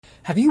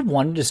Have you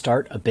wanted to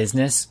start a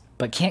business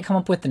but can't come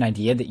up with an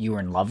idea that you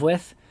are in love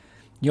with?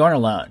 You aren't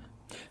alone.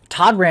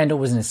 Todd Randall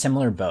was in a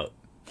similar boat.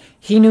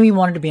 He knew he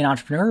wanted to be an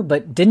entrepreneur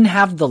but didn't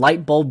have the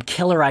light bulb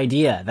killer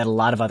idea that a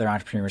lot of other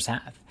entrepreneurs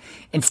have.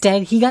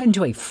 Instead, he got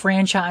into a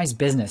franchise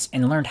business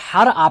and learned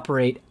how to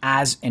operate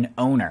as an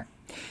owner.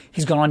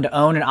 He's gone on to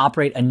own and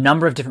operate a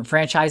number of different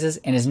franchises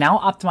and is now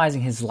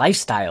optimizing his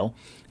lifestyle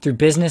through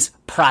business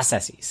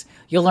processes.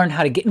 You'll learn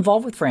how to get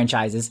involved with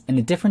franchises and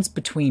the difference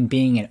between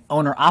being an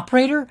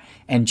owner-operator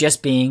and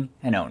just being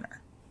an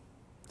owner.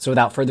 So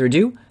without further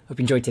ado, hope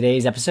you enjoyed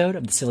today's episode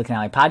of the Silicon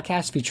Alley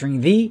Podcast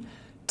featuring the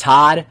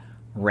Todd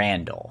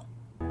Randall.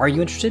 Are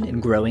you interested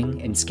in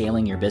growing and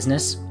scaling your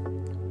business?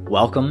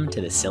 Welcome to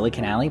the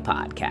Silicon Alley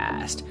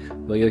Podcast,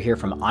 where you'll hear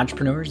from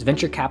entrepreneurs,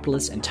 venture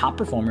capitalists, and top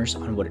performers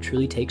on what it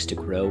truly takes to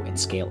grow and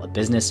scale a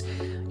business.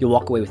 You'll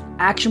walk away with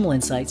actionable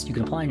insights you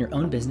can apply in your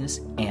own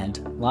business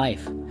and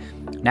life.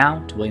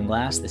 Now to William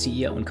Glass, the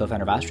CEO and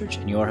co-founder of Ostrich,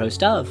 and your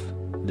host of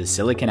the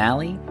Silicon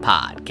Alley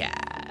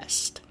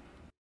Podcast.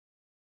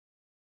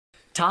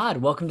 Todd,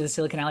 welcome to the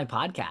Silicon Alley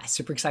Podcast.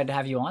 Super excited to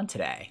have you on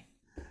today.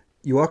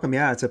 You're welcome.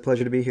 Yeah, it's a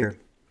pleasure to be here.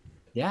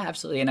 Yeah,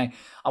 absolutely. And I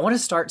want to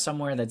start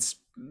somewhere that's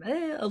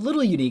a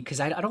little unique because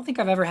I don't think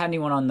I've ever had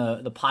anyone on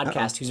the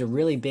podcast who's a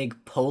really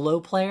big polo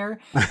player.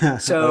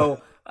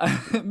 So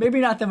maybe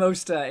not the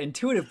most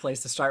intuitive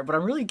place to start, but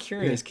I'm really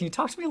curious. Can you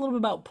talk to me a little bit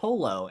about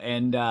polo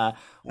and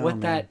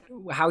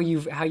how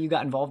you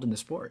got involved in the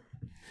sport?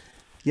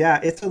 Yeah,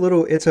 it's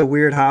a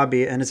weird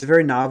hobby and it's a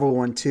very novel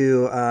one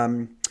too.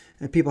 And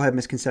people have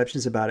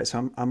misconceptions about it.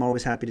 So I'm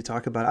always happy to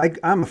talk about it.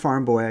 I'm a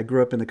farm boy. I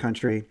grew up in the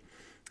country.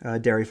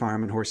 Dairy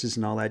farm and horses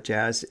and all that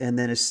jazz. And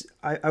then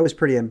I was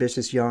pretty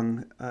ambitious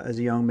as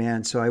a young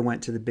man, so I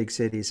went to the big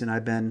cities, and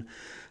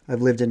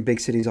I've lived in big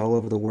cities all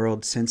over the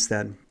world since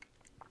then.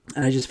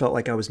 And I just felt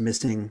like I was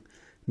missing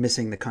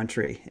the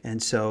country.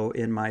 And so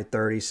in my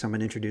 30s,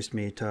 someone introduced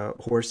me to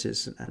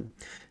horses,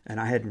 and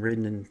I hadn't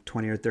ridden in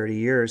 20 or 30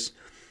 years.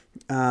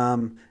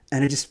 And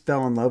I just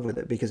fell in love with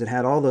it because it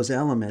had all those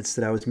elements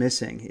that I was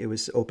missing. It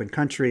was open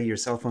country, your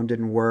cell phone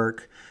didn't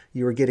work,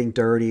 you were getting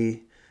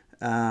dirty.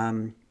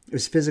 It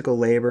was physical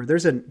labor. There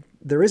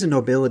is a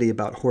nobility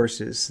about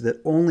horses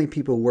that only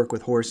people who work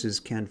with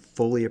horses can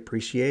fully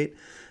appreciate.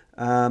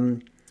 I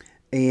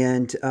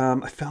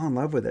fell in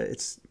love with it.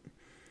 It's,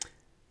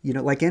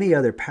 like any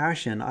other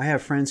passion. I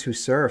have friends who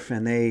surf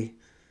and they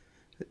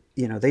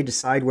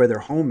decide where their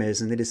home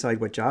is and they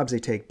decide what jobs they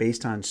take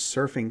based on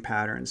surfing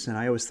patterns. And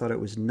I always thought it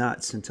was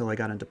nuts until I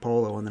got into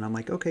polo. And then I'm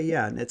like, okay,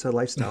 yeah, it's a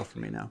lifestyle for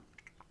me now.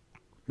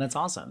 That's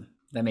awesome.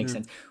 That makes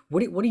sense. What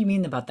do you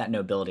mean about that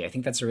nobility? I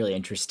think that's a really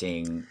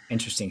interesting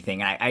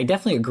thing. I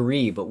definitely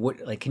agree,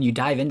 but can you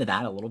dive into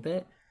that a little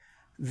bit?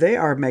 They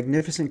are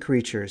magnificent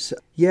creatures.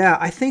 Yeah,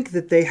 I think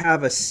that they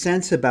have a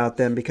sense about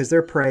them because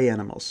they're prey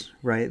animals,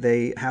 right?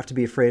 They have to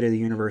be afraid of the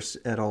universe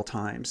at all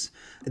times.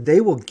 They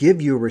will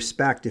give you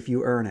respect if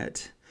you earn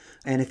it.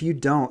 And if you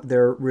don't,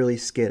 they're really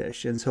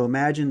skittish. And so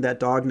imagine that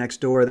dog next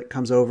door that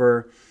comes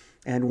over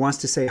and wants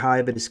to say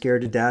hi but is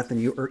scared to death, and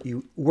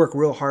you work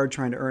real hard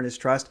trying to earn his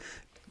trust.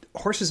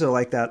 Horses are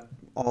like that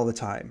all the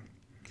time.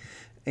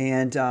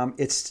 And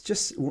it's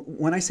just,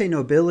 when I say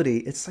nobility,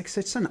 it's like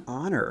such an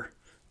honor.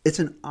 It's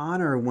an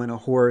honor when a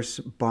horse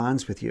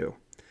bonds with you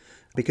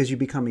because you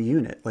become a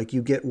unit. Like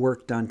you get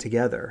work done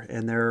together,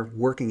 and they're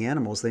working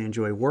animals. They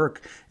enjoy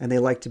work and they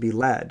like to be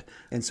led.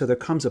 And so there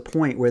comes a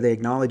point where they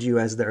acknowledge you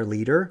as their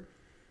leader.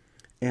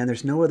 And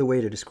there's no other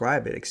way to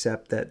describe it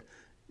except that,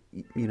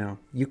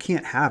 you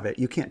can't have it.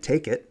 You can't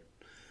take it.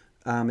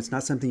 It's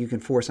not something you can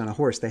force on a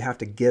horse. They have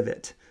to give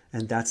it.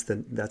 And that's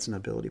an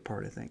ability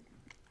part, I think.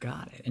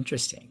 Got it.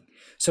 Interesting.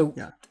 So,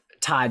 yeah.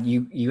 Todd,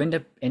 you end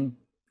up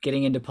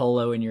getting into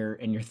polo in your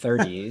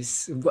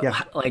 30s.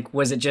 Yeah. Like,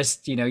 was it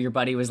just your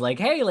buddy was like,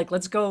 hey, like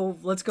let's go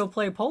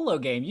play a polo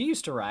game? You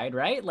used to ride,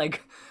 right?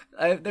 Like,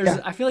 I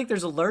feel like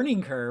there's a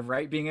learning curve,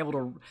 right? Being able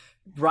to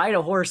ride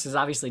a horse is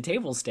obviously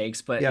table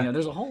stakes, but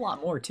there's a whole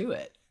lot more to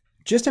it.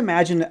 Just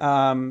imagine,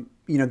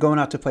 going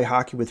out to play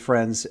hockey with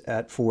friends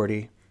at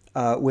 40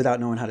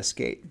 without knowing how to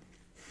skate.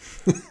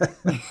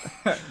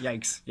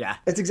 Yikes. Yeah.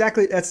 That's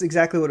exactly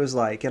what it was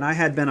like. And I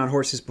had been on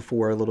horses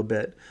before a little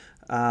bit.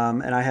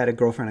 And I had a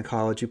girlfriend in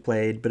college who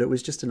played, but it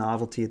was just a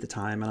novelty at the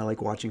time. And I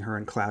like watching her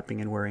and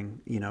clapping and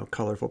wearing,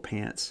 colorful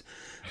pants.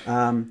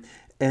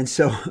 And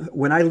so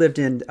when I lived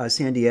in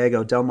San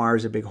Diego, Del Mar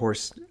is a big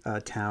horse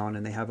town,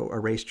 and they have a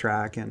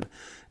racetrack and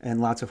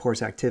lots of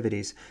horse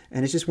activities.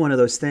 And it's just one of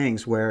those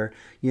things where,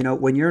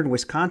 when you're in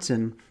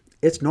Wisconsin,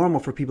 it's normal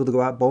for people to go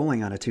out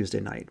bowling on a Tuesday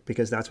night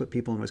because that's what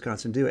people in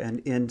Wisconsin do. And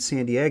in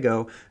San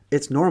Diego,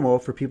 it's normal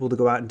for people to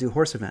go out and do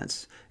horse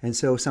events. And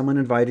so someone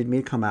invited me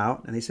to come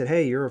out, and they said,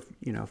 hey, you're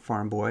a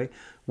farm boy.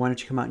 Why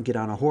don't you come out and get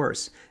on a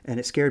horse? And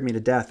it scared me to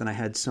death, and I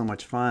had so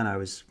much fun. I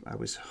was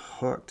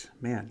hooked.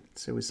 Man,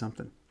 it was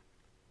something.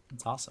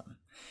 That's awesome.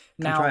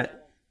 Now, try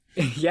it.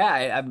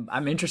 Yeah,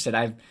 I'm interested.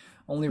 I've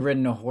only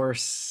ridden a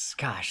horse,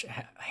 gosh,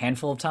 a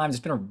handful of times.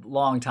 It's been a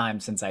long time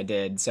since I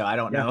did, so I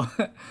don't know.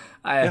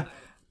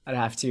 I'd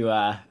have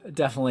to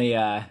definitely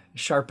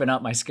sharpen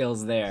up my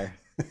skills there.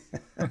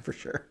 For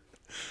sure.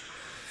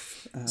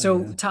 So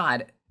Yeah.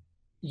 Todd,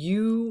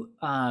 you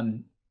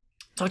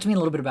talk to me a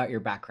little bit about your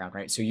background,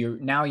 right? So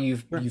Sure.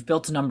 you've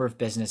built a number of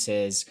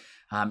businesses.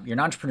 You're an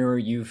entrepreneur.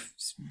 You've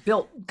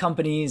built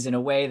companies in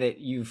a way that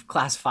you've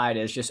classified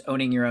as just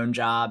owning your own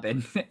job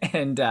and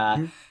and uh,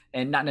 Mhm.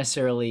 and not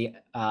necessarily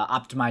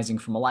optimizing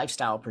from a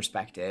lifestyle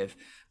perspective.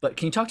 But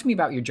can you talk to me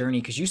about your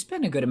journey? Because you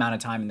spent a good amount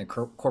of time in the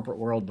corporate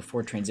world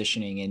before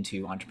transitioning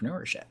into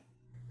entrepreneurship.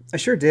 I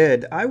sure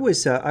did.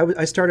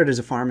 I started as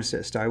a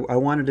pharmacist. I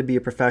wanted to be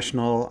a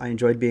professional. I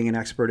enjoyed being an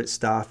expert at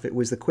stuff. It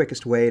was the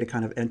quickest way to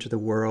kind of enter the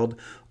world.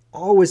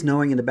 Always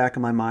knowing in the back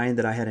of my mind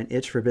that I had an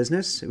itch for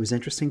business. It was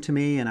interesting to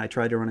me, and I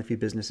tried to run a few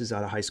businesses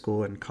out of high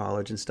school and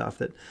college and stuff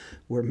that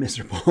were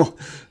miserable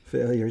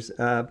failures.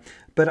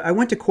 But I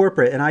went to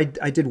corporate, and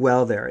I did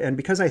well there. And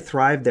because I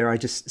thrived there, I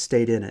just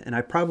stayed in it. And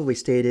I probably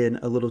stayed in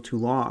a little too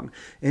long.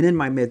 And in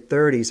my mid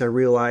 30s, I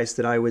realized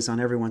that I was on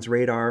everyone's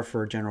radar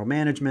for general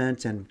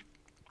management, and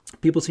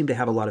people seem to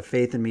have a lot of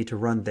faith in me to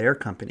run their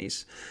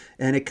companies.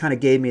 And it kind of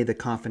gave me the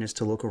confidence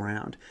to look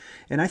around.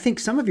 And I think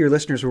some of your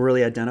listeners will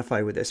really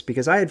identify with this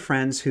because I had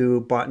friends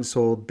who bought and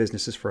sold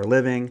businesses for a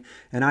living.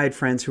 And I had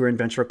friends who were in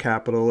venture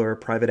capital or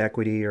private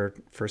equity or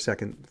for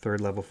second,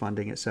 third level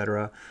funding, et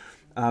cetera.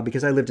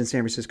 Because I lived in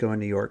San Francisco and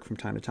New York from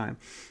time to time.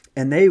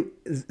 And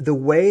the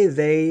way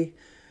they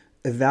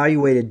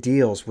evaluated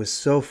deals was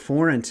so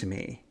foreign to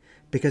me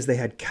because they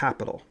had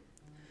capital.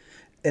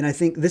 And I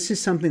think this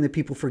is something that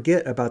people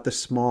forget about the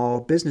small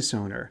business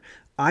owner.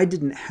 I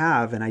didn't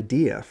have an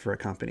idea for a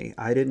company.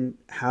 I didn't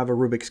have a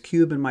Rubik's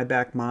Cube in my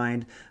back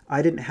mind.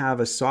 I didn't have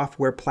a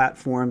software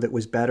platform that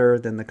was better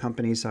than the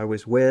companies I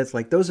was with.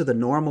 Like those are the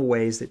normal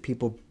ways that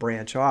people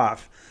branch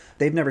off.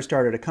 They've never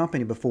started a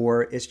company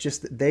before. It's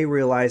just that they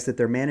realize that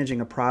they're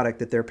managing a product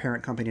that their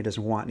parent company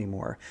doesn't want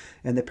anymore.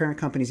 And the parent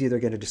company's either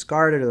going to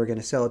discard it or they're going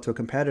to sell it to a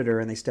competitor,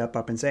 and they step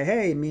up and say,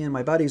 hey, me and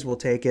my buddies will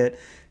take it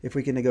if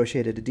we can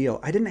negotiate a deal.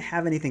 I didn't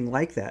have anything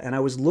like that. And I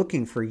was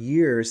looking for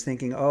years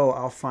thinking, oh,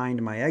 I'll find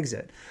my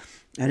exit.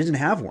 And I didn't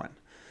have one.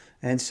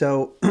 And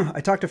so I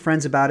talked to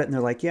friends about it, and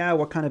they're like, yeah,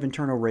 what kind of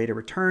internal rate of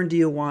return do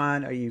you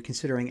want? Are you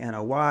considering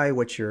NOI?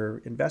 What's your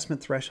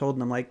investment threshold?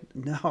 And I'm like,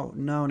 no,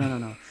 no, no, no,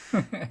 no.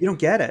 You don't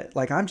get it.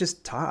 Like, I'm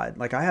just Todd.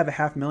 Like, I have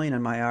 $500,000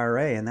 in my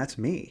IRA, and that's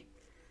me.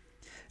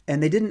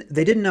 And they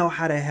didn't know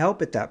how to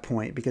help at that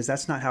point because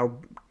that's not how,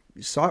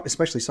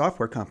 especially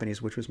software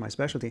companies, which was my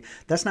specialty,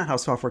 that's not how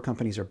software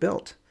companies are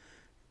built.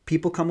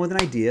 People come with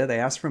an idea, they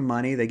ask for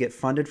money, they get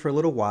funded for a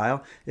little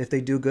while. If they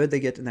do good, they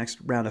get the next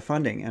round of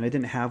funding. And I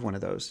didn't have one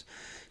of those.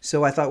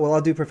 So I thought, well,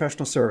 I'll do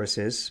professional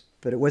services,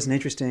 but it wasn't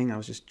interesting. I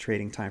was just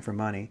trading time for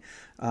money.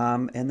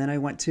 And then I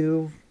went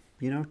to,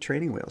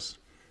 training wheels.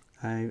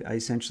 I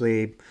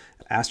essentially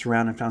asked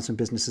around and found some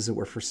businesses that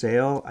were for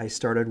sale. I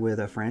started with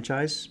a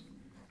franchise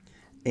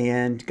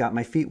and got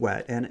my feet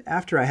wet. And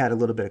after I had a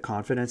little bit of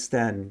confidence,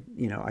 then,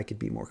 I could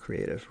be more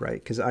creative,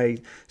 right? Because I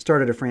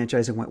started a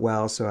franchise and went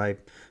well. So I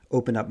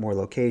opened up more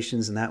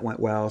locations and that went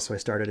well. So I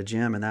started a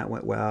gym and that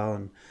went well.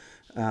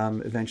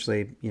 And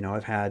eventually,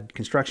 I've had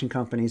construction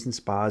companies and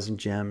spas and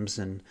gyms.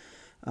 And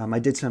I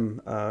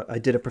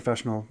did a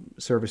professional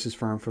services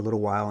firm for a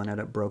little while and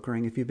ended up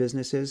brokering a few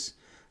businesses.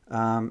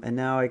 And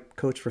now I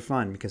coach for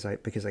fun because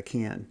I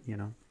can.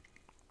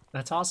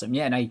 That's awesome.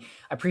 Yeah, and I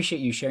appreciate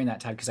you sharing that,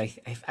 Todd, because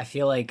I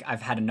feel like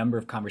I've had a number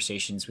of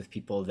conversations with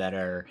people that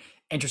are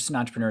interested in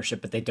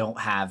entrepreneurship, but they don't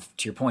have,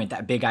 to your point,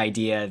 that big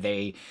idea.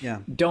 They Yeah.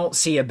 don't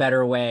see a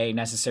better way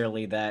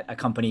necessarily that a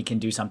company can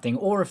do something,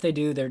 or if they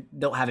do,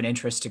 they'll have an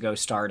interest to go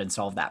start and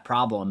solve that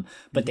problem,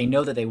 but they Hmm.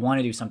 know that they want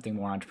to do something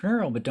more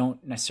entrepreneurial, but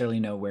don't necessarily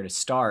know where to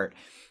start.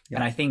 And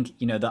Yeah. I think,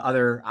 the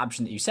other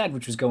option that you said,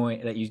 which was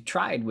going that you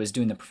tried, was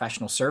doing the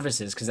professional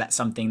services, because that's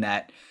something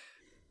that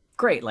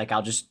great, like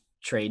I'll just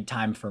trade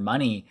time for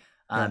money.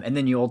 Yeah. And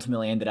then you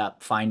ultimately ended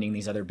up finding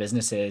these other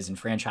businesses and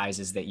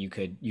franchises that you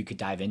could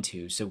dive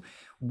into. So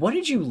what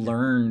did you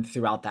learn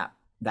throughout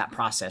that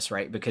process,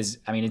 right? Because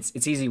I mean,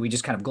 it's easy, we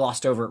just kind of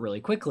glossed over it really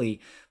quickly,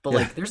 but Yeah.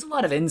 like there's a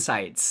lot of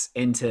insights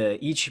into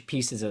each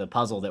pieces of the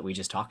puzzle that we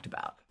just talked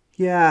about.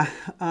 Yeah,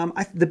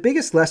 the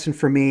biggest lesson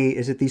for me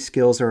is that these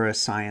skills are a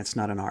science,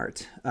 not an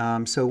art.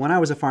 So when I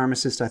was a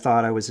pharmacist, I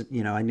thought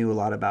I knew a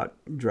lot about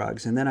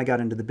drugs, and then I got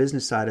into the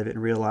business side of it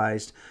and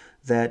realized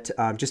that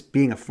just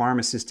being a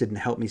pharmacist didn't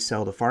help me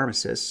sell to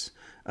pharmacists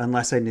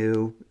unless I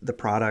knew the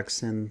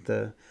products and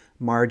the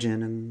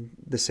margin and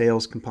the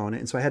sales component.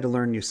 And so I had to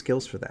learn new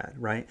skills for that,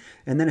 right?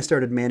 And then I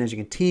started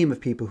managing a team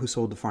of people who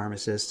sold to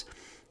pharmacists,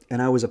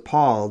 and I was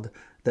appalled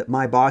that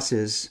my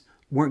bosses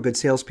weren't good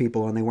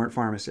salespeople and they weren't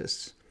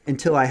pharmacists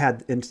until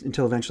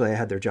eventually I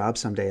had their job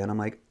someday, and I'm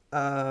like,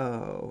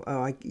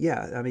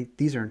 yeah. I mean,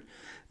 these are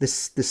the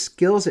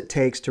skills it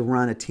takes to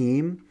run a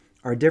team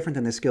are different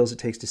than the skills it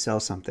takes to sell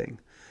something,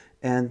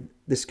 and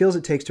the skills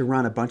it takes to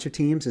run a bunch of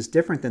teams is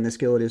different than the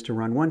skill it is to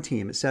run one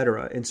team,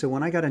 etc. And so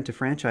when I got into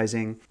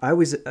franchising, I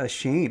was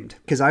ashamed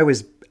because I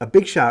was a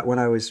big shot when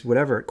I was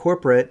whatever at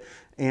corporate,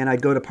 and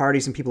I'd go to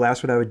parties and people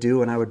asked what I would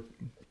do, and I would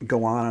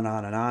go on and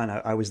on and on.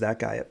 I was that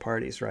guy at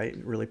parties, right?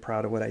 Really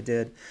proud of what I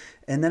did.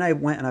 And then I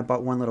went and I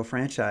bought one little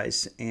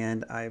franchise,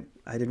 and I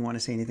didn't want to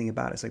say anything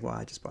about it. It's like, well,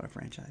 I just bought a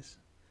franchise.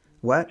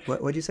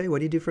 What'd you say? What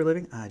do you do for a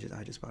living? I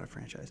just bought a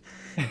franchise.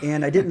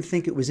 And I didn't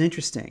think it was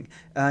interesting.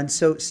 And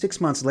so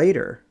 6 months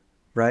later,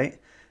 right,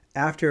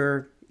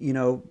 after,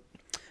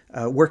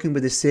 working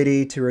with the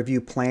city to review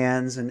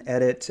plans and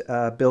edit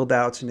build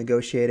outs and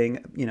negotiating,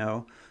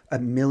 $1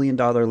 million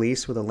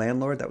lease with a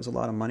landlord, that was a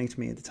lot of money to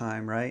me at the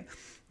time, right?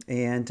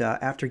 And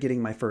after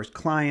getting my first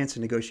clients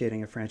and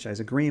negotiating a franchise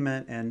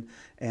agreement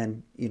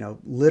and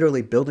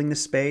literally building the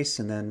space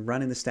and then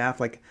running the staff,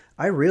 like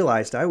I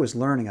realized I was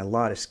learning a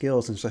lot of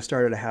skills, and so I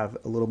started to have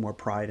a little more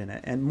pride in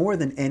it. And more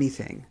than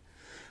anything,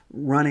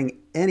 running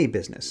any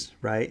business,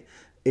 right,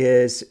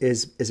 is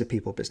a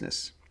people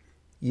business.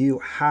 You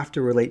have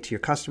to relate to your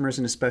customers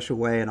in a special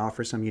way and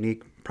offer some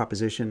unique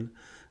proposition,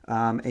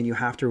 and you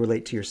have to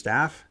relate to your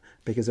staff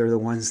because they're the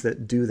ones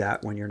that do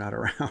that when you're not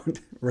around,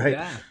 right?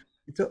 Yeah.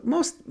 So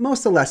most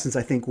of the lessons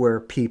I think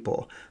were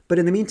people, but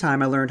in the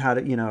meantime, I learned how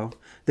to,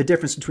 the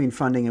difference between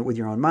funding it with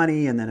your own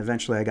money, and then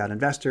eventually I got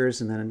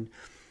investors, and then,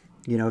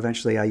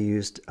 eventually I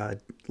used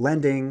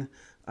lending.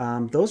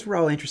 Those were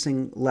all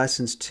interesting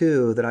lessons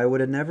too that I would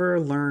have never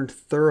learned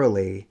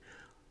thoroughly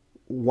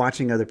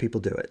watching other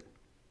people do it.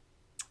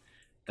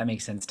 That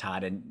makes sense,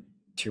 Todd. And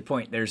to your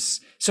point, there's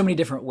so many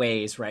different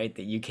ways, right,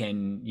 that you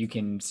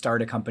can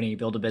start a company,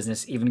 build a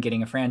business, even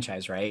getting a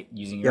franchise, right?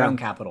 Using your own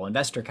capital,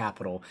 investor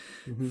capital,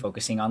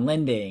 focusing on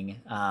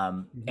lending.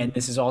 And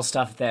this is all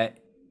stuff that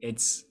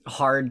it's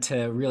hard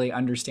to really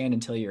understand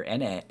until you're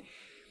in it.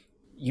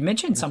 You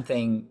mentioned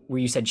something where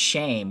you said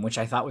shame, which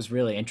I thought was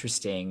really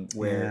interesting.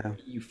 Where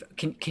you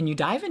can you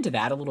dive into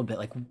that a little bit?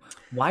 Like,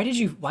 why did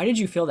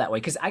you feel that way?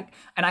 Because I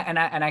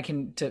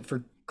can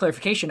for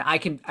clarification,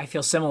 I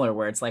feel similar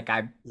where it's like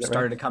I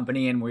started a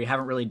company and we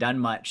haven't really done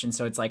much, and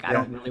so it's like I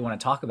don't really want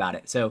to talk about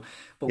it. So,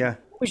 but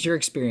what was your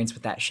experience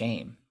with that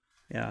shame?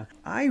 Yeah,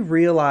 I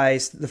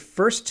realized the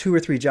first 2 or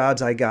 3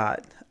 jobs I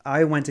got,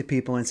 I went to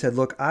people and said,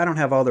 "Look, I don't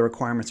have all the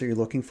requirements that you're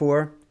looking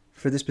for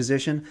this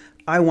position.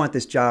 I want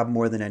this job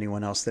more than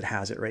anyone else that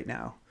has it right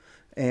now,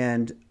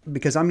 and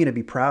because I'm going to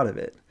be proud of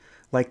it."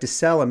 Like to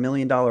sell $1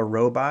 million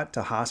robot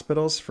to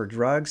hospitals for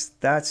drugs,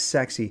 that's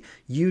sexy.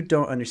 You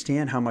don't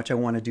understand how much I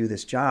want to do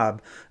this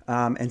job.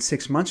 And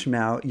 6 months from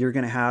now, you're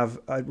going to have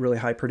a really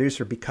high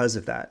producer because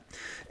of that.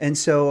 And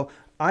so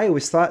I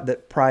always thought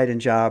that pride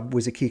in job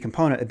was a key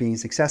component of being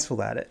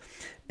successful at it.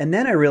 And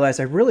then I realized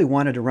I really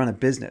wanted to run a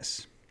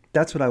business.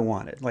 That's what I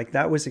wanted. Like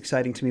that was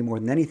exciting to me more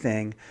than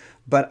anything,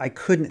 but I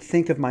couldn't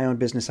think of my own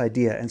business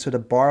idea. And so to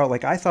borrow,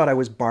 like I thought I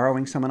was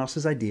borrowing someone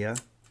else's idea,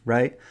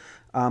 right?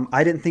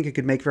 I didn't think it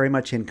could make very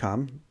much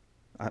income.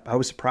 I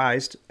was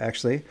surprised,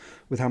 actually,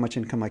 with how much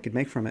income I could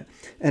make from it.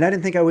 And I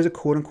didn't think I was a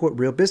quote-unquote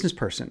real business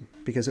person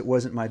because it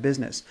wasn't my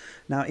business.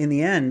 Now, in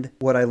the end,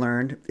 what I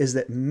learned is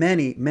that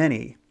many,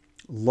 many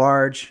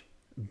large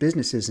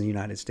businesses in the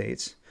United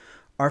States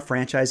are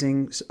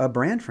franchising a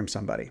brand from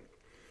somebody.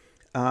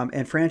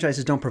 And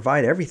franchises don't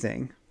provide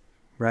everything,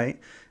 right?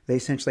 They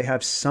essentially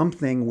have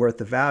something worth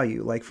the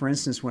value. Like, for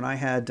instance, when I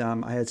had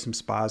some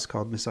spas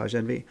called Massage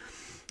Envy.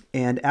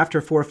 And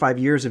after 4 or 5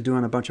 years of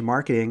doing a bunch of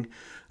marketing,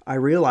 I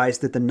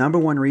realized that the number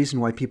one reason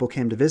why people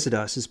came to visit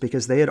us is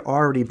because they had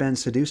already been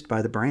seduced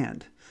by the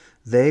brand.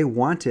 They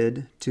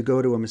wanted to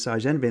go to a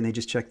Massage Envy, and they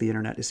just checked the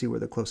internet to see where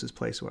the closest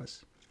place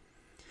was.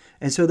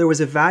 And so there was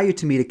a value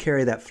to me to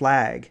carry that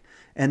flag.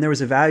 And there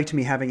was a value to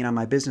me having it on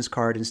my business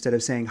card instead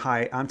of saying,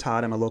 "Hi, I'm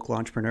Todd, I'm a local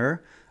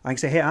entrepreneur." I can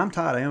say, "Hey, I'm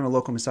Todd, I own a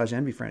local Massage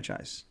Envy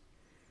franchise."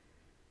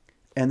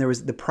 And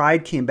the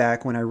pride came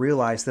back when I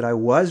realized that I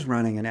was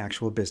running an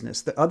actual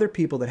business. The other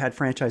people that had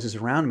franchises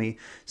around me,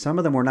 some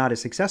of them were not as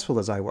successful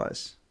as I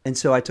was. And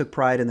so I took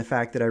pride in the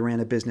fact that I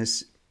ran a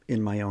business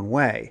in my own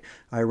way.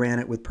 I ran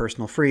it with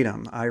personal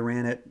freedom. I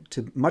ran it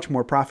to much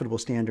more profitable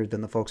standard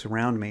than the folks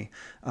around me.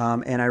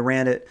 And I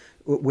ran it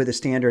with a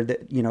standard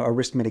that, a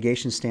risk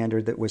mitigation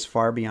standard that was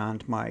far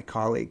beyond my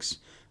colleagues.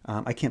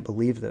 I can't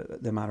believe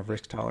the amount of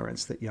risk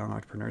tolerance that young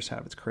entrepreneurs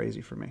have. It's crazy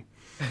for me.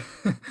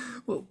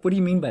 Well, what do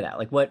you mean by that?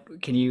 Like,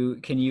 what can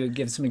you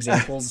give some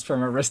examples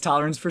from a risk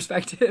tolerance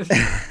perspective?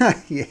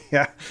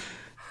 Yeah.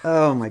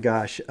 Oh my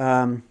gosh.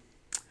 Can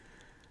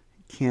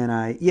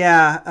I?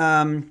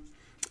 Yeah.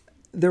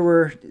 There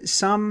were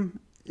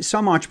some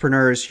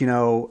entrepreneurs,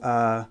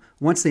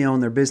 once they own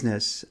their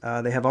business,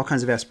 they have all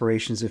kinds of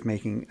aspirations of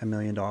making $1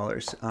 million.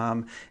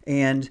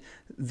 And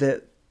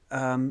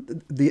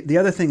the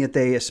other thing that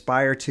they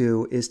aspire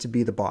to is to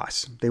be the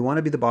boss. They want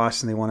to be the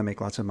boss and they want to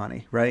make lots of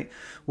money, right?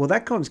 Well,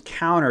 that comes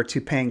counter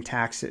to paying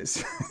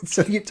taxes.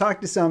 So you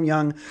talk to some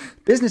young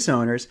business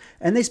owners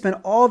and they spend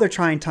all their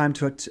time trying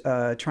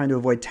to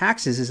avoid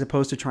taxes as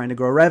opposed to trying to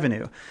grow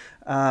revenue.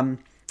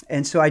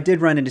 And so I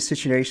did run into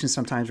situations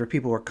sometimes where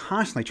people were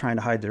constantly trying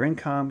to hide their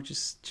income.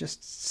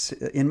 Just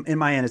in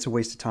my end, it's a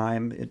waste of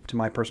time, to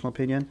my personal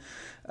opinion.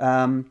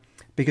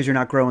 Because you're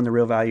not growing the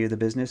real value of the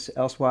business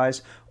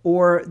elsewise,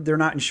 or they're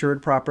not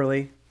insured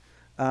properly.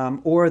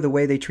 or the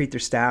way they treat their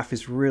staff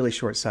is really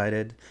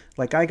short-sighted.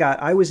 Like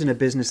I was in a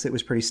business that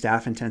was pretty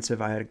staff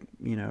intensive. I had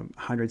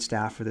 100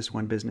 staff for this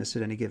one business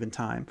at any given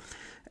time,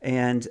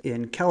 and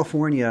in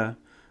California,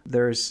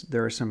 there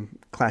are some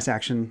class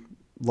action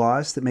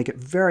laws that make it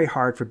very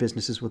hard for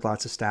businesses with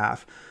lots of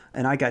staff.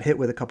 And I got hit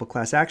with a couple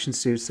class action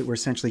suits that were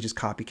essentially just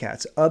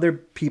copycats. Other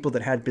people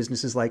that had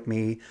businesses like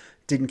me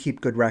didn't keep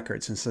good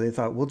records. And so they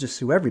thought, we'll just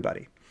sue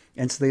everybody.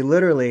 And so they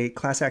literally,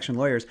 class action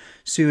lawyers,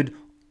 sued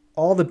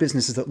all the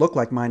businesses that look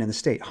like mine in the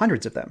state,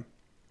 hundreds of them,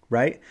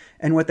 right?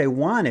 And what they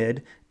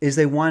wanted is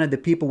they wanted the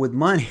people with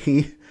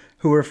money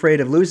who were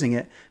afraid of losing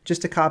it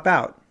just to cop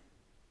out,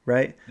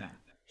 right? Yeah.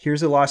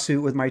 Here's a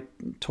lawsuit with my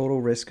total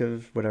risk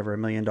of whatever,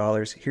 $1 million.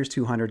 Here's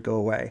 200, go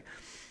away.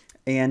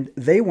 And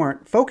they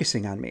weren't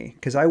focusing on me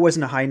because I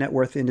wasn't a high net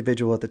worth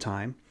individual at the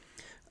time.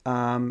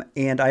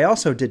 And I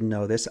also didn't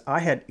know this.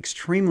 I had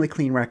extremely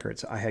clean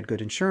records. I had good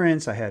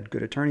insurance. I had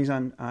good attorneys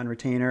on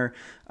retainer.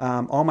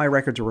 All my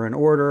records were in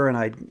order, and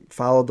I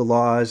followed the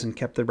laws and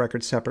kept the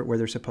records separate where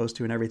they're supposed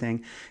to and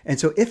everything. And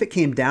so if it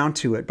came down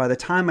to it, by the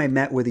time I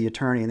met with the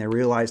attorney and they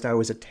realized I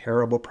was a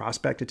terrible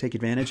prospect to take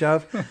advantage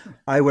of,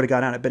 I would have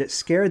got on it. But it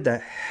scared the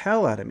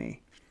hell out of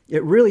me.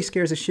 It really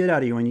scares the shit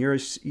out of you when you're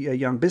a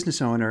young business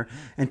owner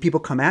and people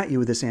come at you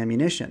with this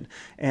ammunition.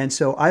 And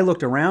so I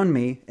looked around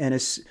me, and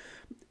this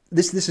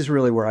is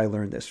really where I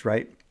learned this,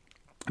 right?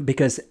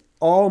 Because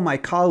all my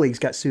colleagues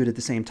got sued at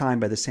the same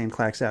time by the same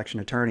class action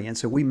attorney. And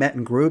so we met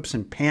in groups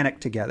and panicked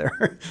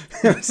together.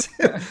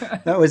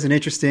 That was an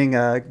interesting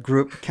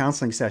group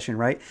counseling session,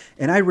 right?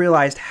 And I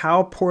realized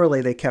how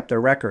poorly they kept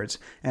their records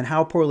and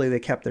how poorly they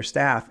kept their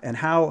staff and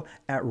how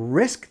at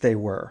risk they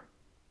were.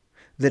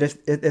 That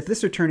if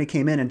this attorney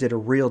came in and did a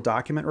real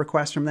document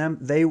request from them,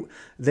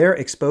 their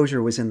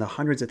exposure was in the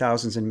hundreds of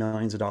thousands and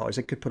millions of dollars.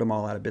 It could put them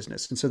all out of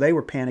business. And so they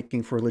were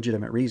panicking for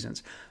legitimate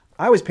reasons.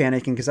 I was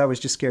panicking because I was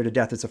just scared to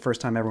death. It's the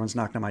first time everyone's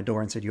knocked on my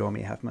door and said, you owe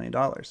me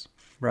 $500,000,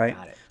 right?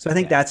 So I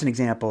think that's an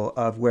example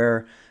of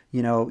where,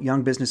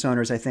 young business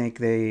owners, I think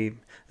they're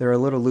a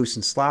little loose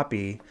and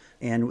sloppy,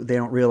 and they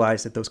don't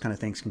realize that those kind of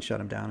things can shut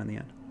them down in the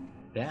end.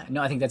 Yeah,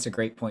 no, I think that's a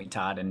great point,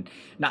 Todd, and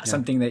not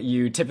something that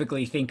you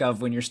typically think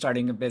of when you're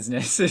starting a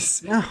business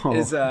is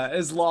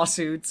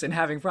lawsuits and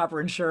having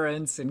proper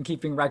insurance and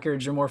keeping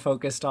records. You're more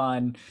focused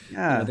on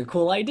the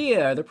cool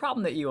idea or the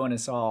problem that you want to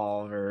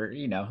solve, or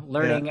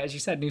learning, as you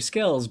said, new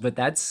skills. But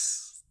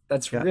that's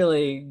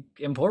really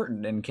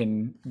important and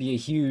can be a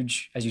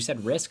huge, as you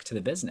said, risk to the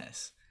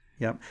business.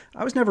 Yep.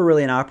 I was never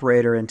really an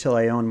operator until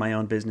I owned my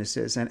own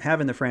businesses, and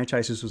having the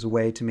franchises was a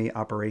way to me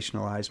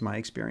operationalize my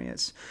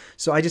experience.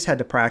 So I just had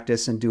to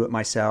practice and do it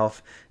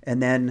myself.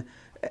 And then,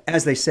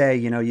 as they say,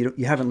 you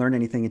haven't learned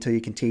anything until you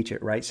can teach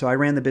it, right? So I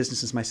ran the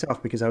businesses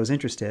myself because I was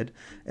interested.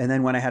 And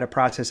then when I had a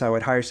process, I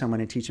would hire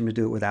someone and teach them to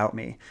do it without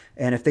me.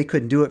 And if they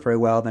couldn't do it very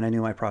well, then I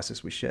knew my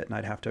process was shit and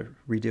I'd have to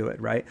redo it,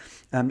 right?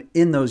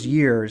 In those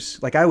years,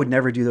 I would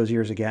never do those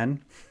years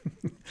again,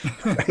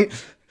 right?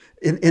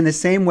 In the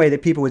same way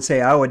that people would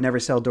say, I would never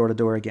sell door to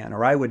door again,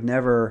 or I would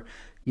never,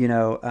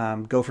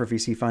 go for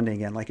VC funding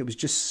again. It was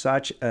just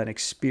such an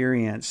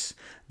experience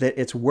that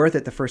it's worth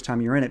it the first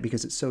time you're in it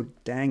because it's so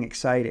dang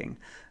exciting.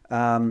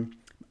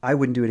 I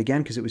wouldn't do it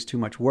again because it was too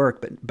much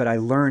work, but I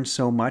learned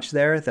so much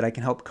there that I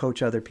can help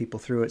coach other people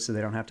through it so they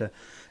don't have to,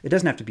 it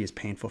doesn't have to be as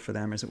painful for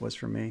them as it was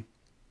for me.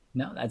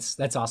 No,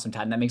 that's awesome,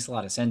 Todd. And that makes a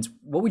lot of sense.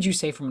 What would you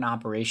say from an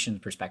operations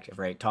perspective,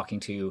 right? Talking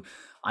to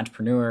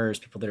entrepreneurs,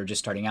 people that are just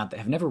starting out that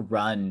have never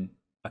run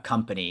a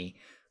company,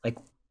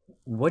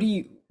 where do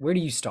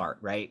you start,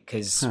 right?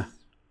 Because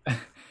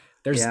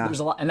there's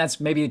a lot, and that's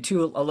maybe a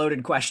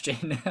loaded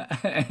question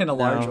and a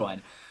large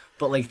one.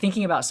 But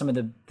thinking about some of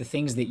the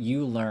things that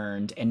you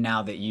learned and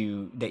now that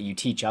you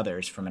teach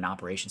others from an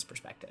operations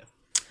perspective.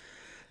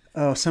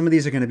 Oh, some of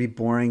these are going to be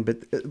boring,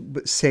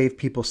 but save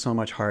people so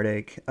much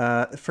heartache.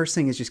 The first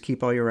thing is just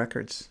keep all your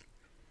records.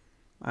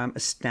 I'm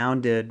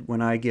astounded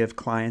when I give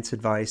clients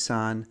advice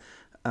on,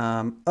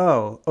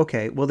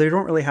 okay, well, they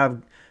don't really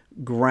have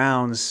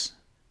grounds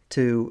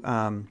to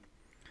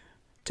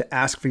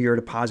ask for your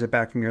deposit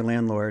back from your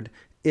landlord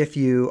if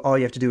all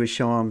you have to do is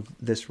show them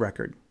this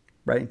record,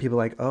 right? And people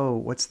are like, oh,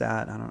 what's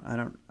that?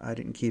 I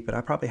didn't keep it.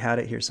 I probably had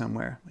it here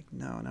somewhere.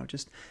 No,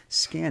 just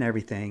scan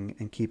everything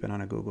and keep it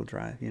on a Google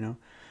Drive,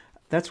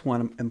 That's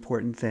one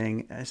important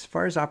thing. As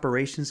far as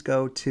operations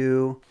go,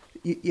 too,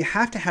 you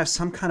have to have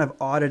some kind of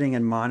auditing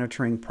and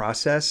monitoring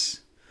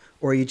process,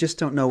 or you just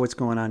don't know what's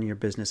going on in your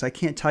business. I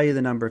can't tell you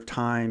the number of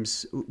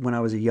times when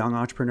I was a young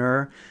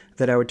entrepreneur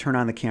that I would turn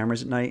on the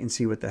cameras at night and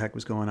see what the heck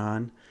was going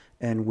on,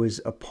 and was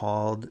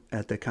appalled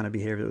at the kind of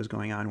behavior that was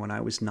going on when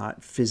I was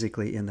not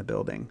physically in the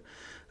building.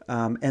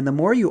 And the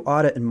more you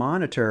audit and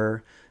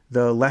monitor,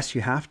 the less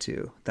you have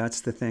to.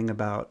 That's the thing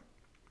about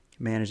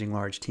managing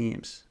large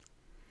teams.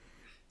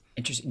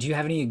 Interesting. Do you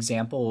have any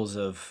examples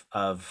of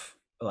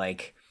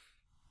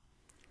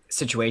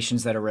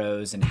situations that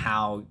arose and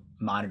how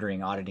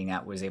monitoring, auditing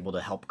that was able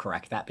to help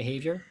correct that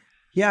behavior?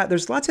 Yeah,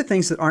 there's lots of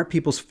things that aren't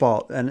people's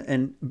fault,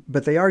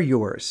 but they are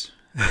yours.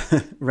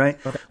 right?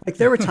 Like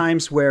there were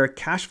times where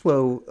cash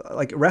flow,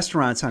 like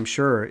restaurants, I'm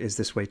sure is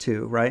this way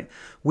too, right?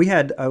 We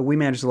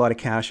managed a lot of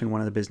cash in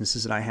one of the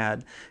businesses that I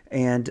had.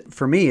 And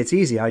for me, it's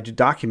easy. I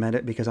document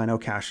it because I know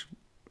cash,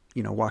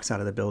 walks out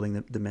of the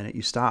building the minute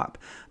you stop.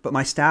 But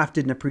my staff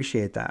didn't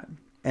appreciate that.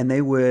 And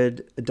they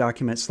would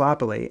document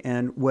sloppily.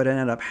 And what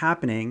ended up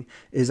happening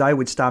is I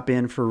would stop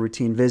in for a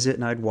routine visit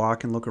and I'd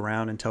walk and look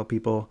around and tell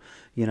people,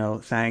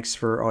 thanks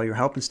for all your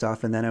help and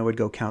stuff. And then I would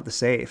go count the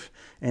safe.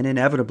 And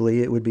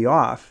inevitably it would be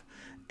off.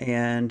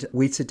 And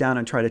we'd sit down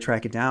and try to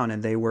track it down.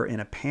 And they were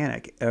in a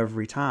panic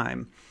every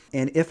time.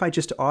 And if I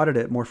just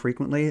audited it more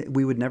frequently,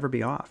 we would never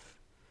be off.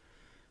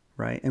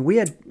 Right. And we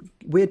had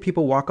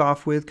people walk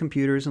off with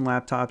computers and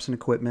laptops and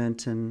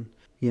equipment, and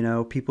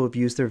people have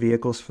used their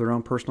vehicles for their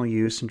own personal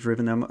use and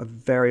driven them a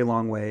very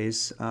long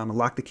ways,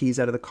 locked the keys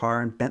out of the car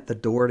and bent the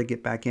door to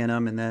get back in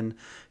them, and then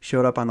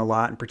showed up on the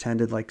lot and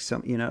pretended like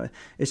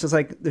it's just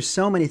like there's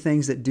so many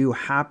things that do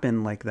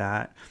happen like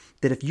that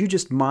if you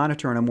just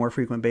monitor on a more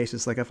frequent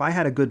basis, like if I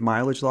had a good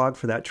mileage log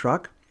for that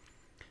truck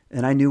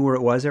and I knew where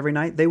it was every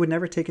night, they would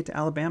never take it to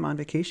Alabama on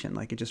vacation.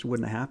 Like it just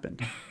wouldn't have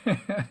happened.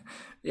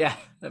 Yeah,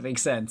 that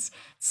makes sense.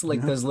 It's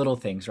like those little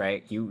things,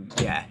 right? You've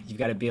got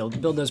to build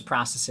those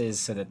processes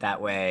so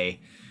that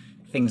way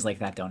things like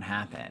that don't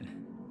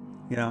happen.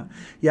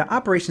 Yeah.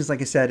 Operations,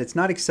 like I said, it's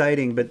not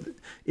exciting, but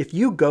if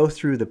you go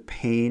through the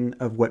pain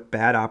of what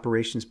bad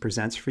operations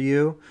presents for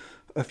you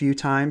a few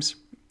times,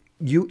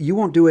 you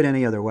won't do it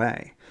any other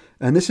way.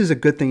 And this is a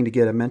good thing to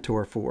get a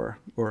mentor for,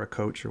 or a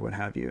coach, or what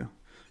have you.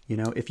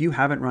 If you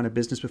haven't run a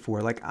business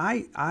before, like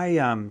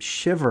I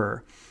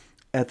shiver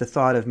at the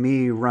thought of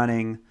me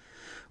running.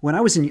 When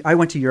I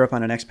went to Europe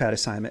on an expat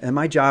assignment, and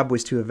my job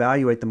was to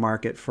evaluate the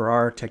market for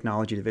our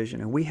technology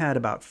division. And we had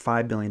about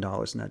 $5 billion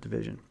in that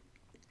division.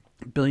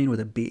 Billion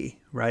with a B,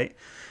 right?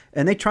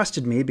 And they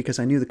trusted me because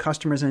I knew the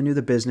customers and I knew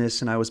the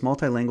business, and I was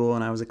multilingual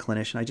and I was a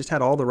clinician. I just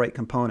had all the right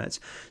components.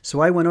 So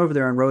I went over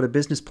there and wrote a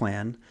business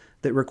plan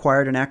that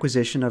required an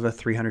acquisition of a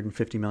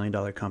 $350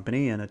 million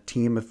company and a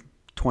team of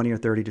 20 or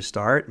 30 to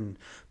start, and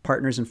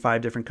partners in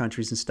 5 different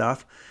countries and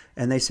stuff.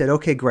 And they said,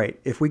 okay, great.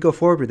 If we go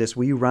forward with this,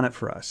 will you run it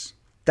for us?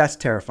 That's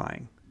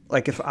terrifying.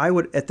 Like if I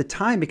would, at the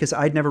time, because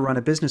I'd never run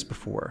a business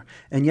before,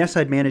 and yes,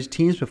 I'd managed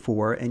teams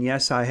before, and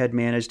yes, I had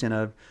managed in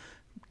a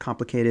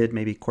complicated,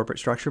 maybe corporate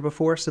structure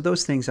before. So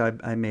those things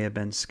I may have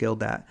been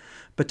skilled at.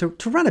 But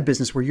to run a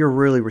business where you're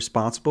really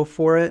responsible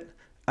for it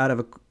out of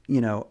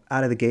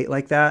the gate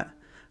like that,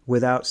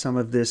 without some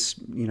of this,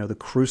 the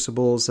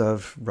crucibles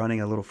of running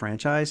a little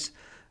franchise,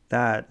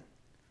 that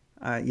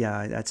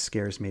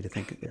scares me to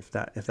think if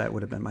that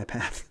would have been my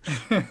path.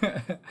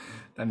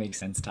 That makes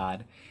sense,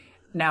 Todd.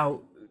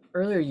 Now,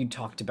 earlier you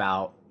talked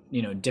about,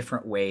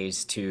 different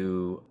ways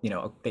to,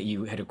 that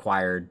you had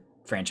acquired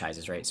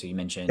franchises, right? So you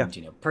mentioned,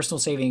 personal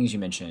savings, you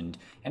mentioned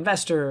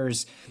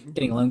investors,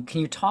 getting a loan. Can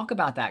you talk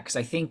about that? Because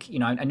I think,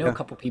 I know a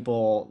couple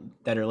people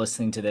that are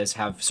listening to this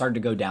have started to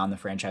go down the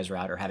franchise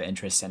route or have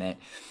interest in it.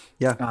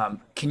 Yeah.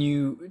 Can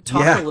you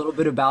talk a little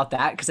bit about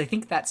that? Because I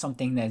think that's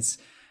something that's,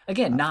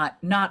 again, not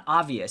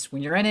obvious.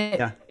 When you're in it,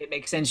 it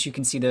makes sense. You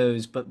can see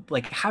those, but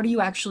like, how do you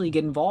actually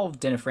get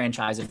involved in a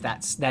franchise if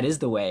that is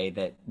the way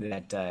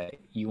that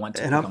you want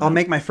to? And I'll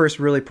make my first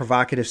really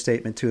provocative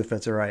statement too, if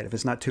that's all right. If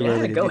it's not too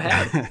early to go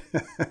ahead.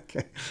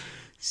 Okay.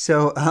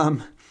 So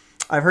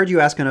I've heard you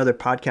ask on other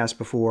podcasts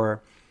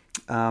before.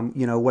 What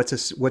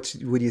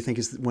do you think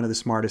is one of the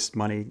smartest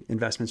money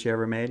investments you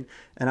ever made?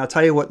 And I'll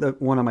tell you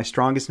what one of my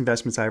strongest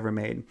investments I ever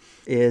made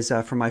is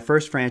for my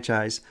first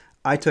franchise.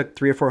 I took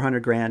 $300,000 or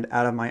 $400,000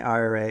 out of my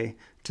IRA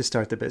to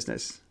start the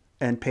business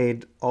and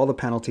paid all the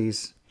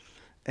penalties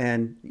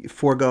and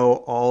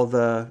forego all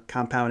the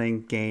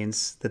compounding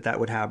gains that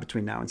would have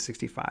between now and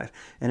 65.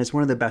 And it's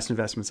one of the best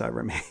investments I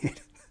ever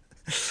made.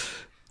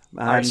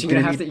 All right, so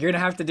you're gonna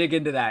have to dig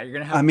into that. You're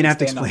gonna have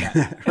to explain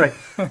that, right?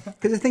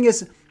 Because the thing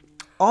is,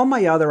 all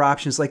my other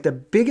options, like the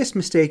biggest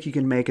mistake you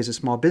can make as a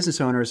small business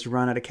owner is to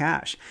run out of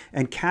cash.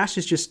 And cash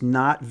is just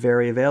not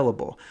very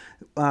available.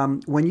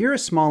 When you're a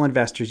small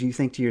investor, you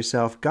think to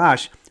yourself,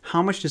 gosh,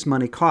 how much does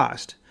money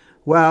cost?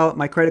 Well,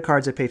 my credit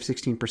cards, I pay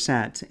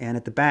 16%. And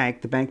at the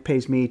bank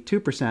pays me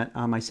 2%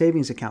 on my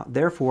savings account.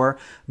 Therefore,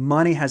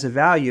 money has a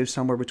value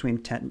somewhere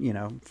between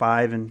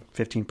 5 and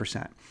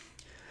 15%.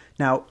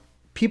 Now,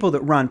 people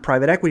that run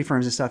private equity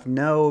firms and stuff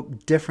know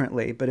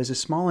differently, but as a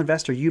small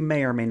investor, you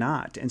may or may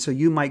not. And so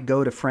you might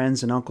go to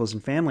friends and uncles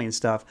and family and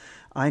stuff,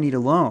 I need a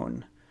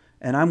loan,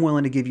 and I'm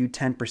willing to give you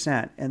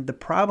 10%. And the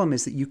problem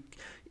is that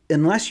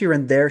unless you're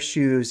in their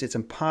shoes, it's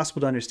impossible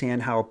to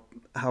understand how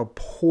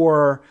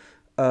poor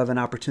of an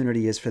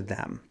opportunity is for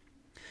them.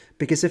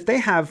 Because if they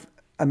have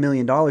 $1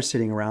 million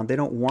sitting around, they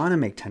don't want to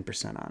make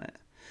 10% on it.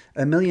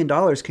 $1 million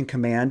can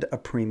command a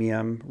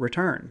premium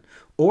return,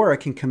 or it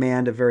can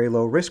command a very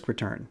low risk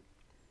return.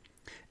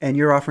 And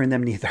you're offering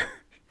them neither.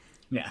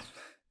 Yeah.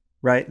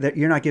 Right?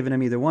 You're not giving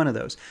them either one of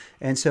those.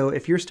 And so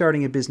if you're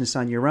starting a business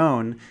on your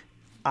own,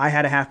 I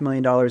had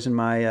 $500,000 in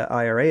my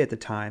IRA at the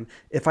time.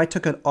 If I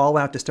took it all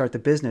out to start the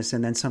business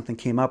and then something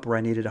came up where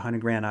I needed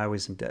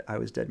 $100,000, I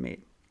was dead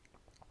meat.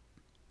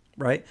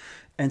 right?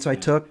 And so I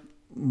took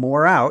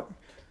more out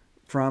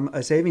from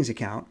a savings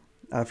account,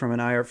 from an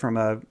IRA, from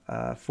a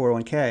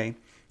 401k,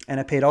 and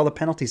I paid all the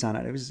penalties on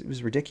it. It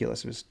was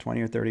ridiculous. It was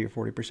 20 or 30 or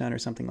 40% or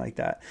something like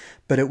that.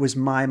 But it was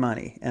my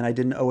money, and I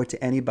didn't owe it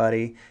to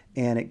anybody,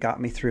 and it got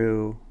me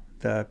through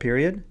the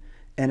period,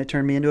 and it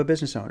turned me into a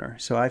business owner.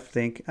 So I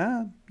think,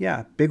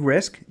 yeah, big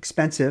risk,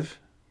 expensive,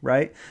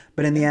 right?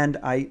 But in the end,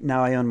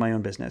 now I own my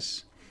own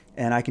business,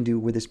 and I can do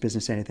with this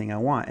business anything I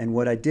want. And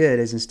what I did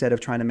is, instead of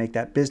trying to make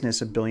that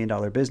business a $1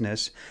 billion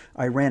business,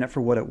 I ran it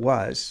for what it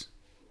was.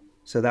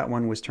 So that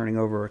one was turning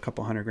over a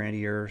couple $100,000 a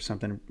year or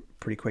something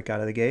pretty quick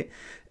out of the gate.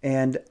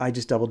 And I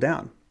just doubled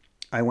down.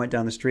 I went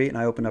down the street and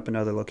I opened up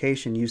another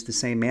location, used the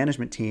same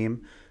management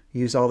team,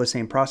 used all the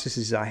same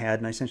processes I had,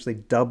 and I essentially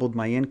doubled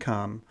my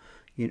income,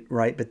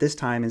 right? But this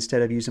time,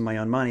 instead of using my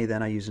own money,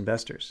 then I use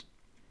investors,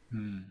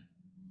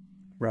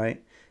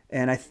 right?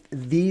 And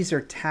these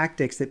are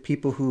tactics that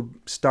people who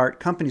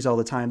start companies all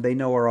the time, they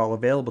know are all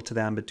available to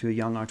them, but to a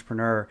young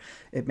entrepreneur,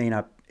 it may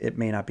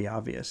not be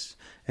obvious.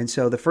 And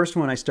so the first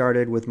one I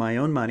started with my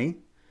own money,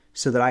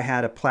 so that I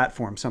had a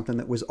platform, something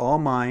that was all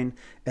mine.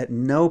 At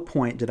no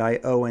point did I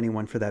owe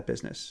anyone for that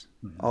business,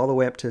 all the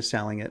way up to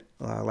selling it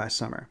last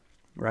summer,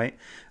 right?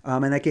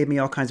 And that gave me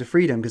all kinds of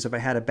freedom, because if I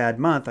had a bad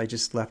month, I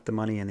just left the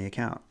money in the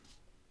account.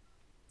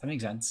 That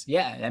makes sense.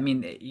 Yeah. I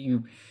mean,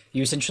 you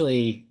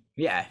essentially,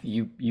 yeah,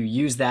 you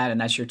use that, and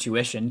that's your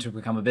tuition to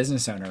become a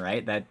business owner,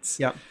 right?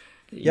 That's, Yep.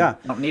 you Yeah.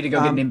 don't need to go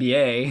get an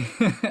MBA,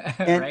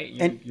 right?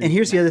 And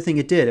here's the other thing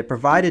it did. It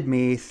provided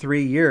me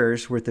 3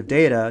 years worth of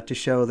data to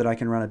show that I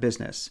can run a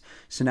business.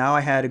 So now I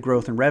had a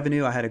growth in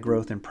revenue, I had a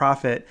growth in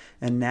profit,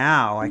 and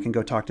now I can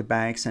go talk to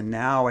banks, and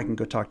now I can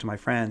go talk to my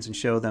friends and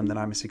show them that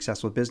I'm a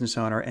successful business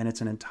owner, and it's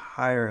an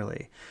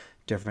entirely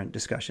different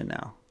discussion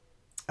now.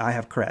 I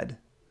have cred,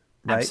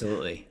 right?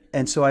 Absolutely.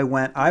 And so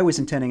I was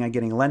intending on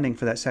getting lending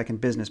for that second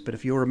business, but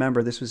if you'll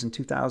remember, this was in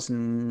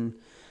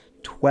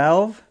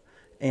 2012.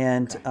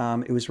 And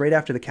it was right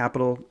after the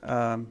capital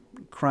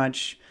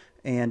crunch,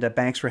 and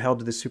banks were held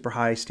to this super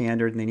high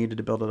standard, and they needed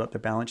to build up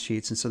their balance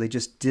sheets. And so they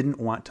just didn't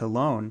want to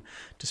loan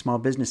to small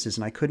businesses.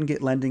 And I couldn't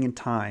get lending in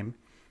time.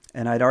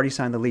 And I'd already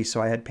signed the lease,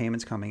 so I had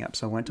payments coming up.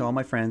 So I went to all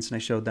my friends, and I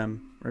showed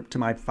them, or to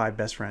my 5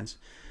 best friends,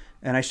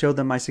 and I showed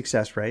them my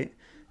success rate.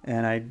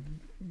 And I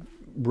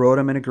wrote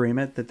them an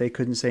agreement that they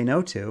couldn't say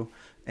no to.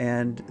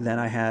 And then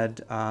I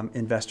had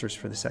investors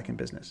for the second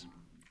business.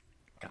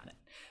 Got it.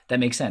 That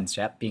makes sense.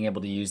 Yep. Being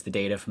able to use the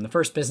data from the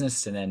first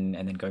business and then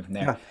going from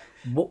there.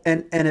 Yeah.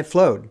 And it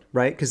flowed,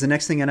 right? Because the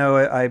next thing I know,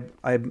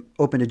 I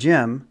opened a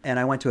gym, and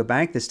I went to a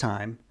bank this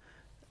time,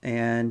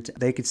 and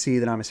they could see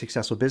that I'm a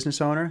successful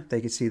business owner.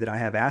 They could see that I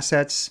have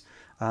assets.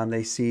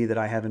 They see that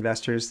I have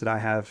investors that I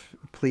have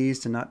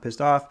pleased and not pissed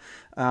off.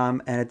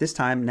 And at this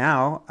time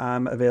now,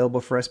 I'm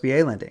available for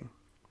SBA lending,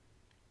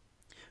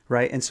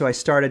 right? And so I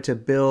started to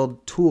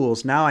build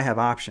tools. Now I have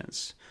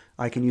options.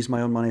 I can use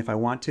my own money if I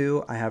want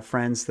to. I have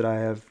friends that I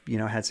have,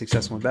 had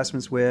successful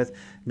investments with.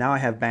 Now I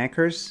have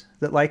bankers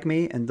that like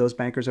me, and those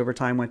bankers over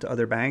time went to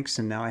other banks,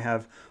 and now I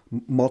have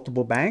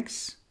multiple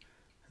banks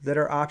that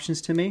are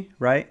options to me,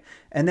 right?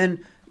 And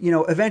then,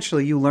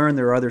 eventually you learn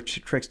there are other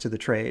tricks to the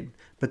trade,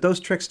 but those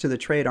tricks to the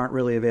trade aren't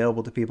really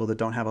available to people that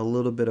don't have a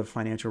little bit of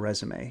financial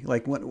resume.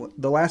 Like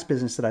the last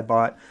business that I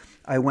bought,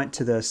 I went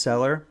to the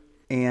seller,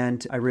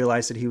 and I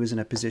realized that he was in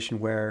a position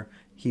where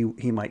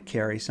he might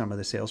carry some of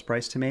the sales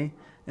price to me.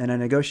 And I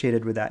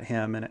negotiated with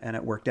him, and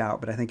it worked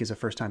out. But I think as a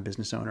first-time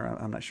business owner,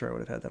 I'm not sure I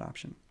would have had that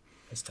option.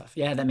 That's tough.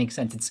 Yeah, that makes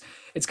sense.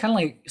 It's kind of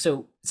like,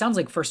 so it sounds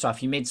like, first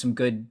off, you made some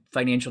good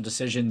financial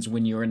decisions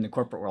when you were in the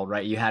corporate world,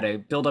 right? You had to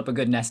build up a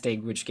good nest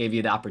egg, which gave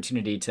you the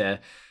opportunity to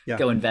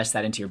go invest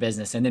that into your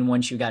business. And then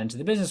once you got into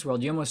the business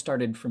world, you almost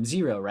started from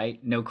zero, right?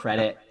 No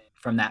credit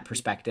from that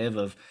perspective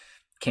of,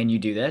 can you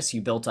do this?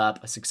 You built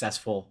up a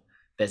successful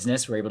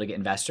business, were able to get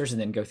investors, and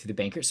then go through the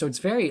banker. So it's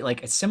very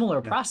like a similar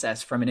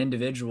process from an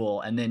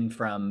individual and then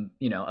from,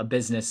 a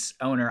business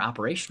owner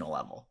operational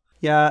level.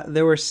 Yeah,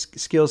 there were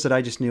skills that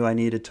I just knew I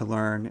needed to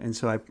learn. And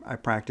so I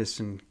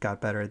practiced and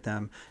got better at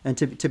them. And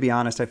to be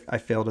honest, I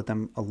failed at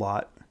them a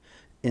lot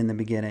in the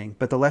beginning.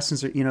 But the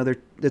lessons are,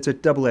 it's a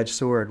double-edged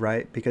sword,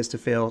 right? Because to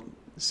fail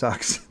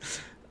sucks.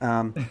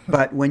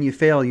 But when you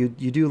fail, you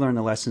do learn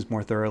the lessons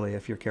more thoroughly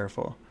if you're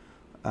careful.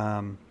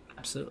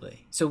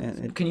 Absolutely. So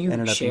can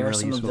you share really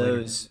some of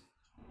those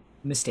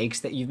mistakes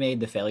that you've made,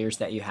 the failures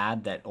that you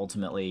had that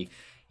ultimately,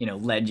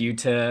 led you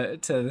to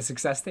the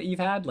success that you've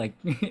had? Like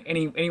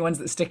any ones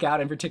that stick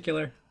out in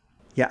particular?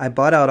 Yeah, I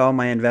bought out all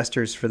my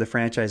investors for the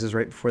franchises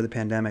right before the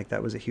pandemic.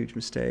 That was a huge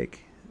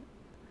mistake.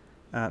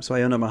 So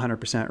I owned them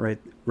 100%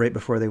 right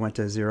before they went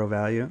to zero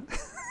value.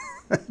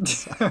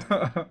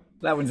 That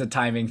one's a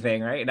timing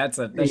thing, right? That's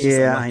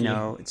yeah, I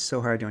know. It's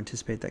so hard to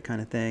anticipate that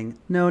kind of thing.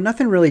 No,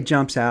 nothing really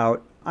jumps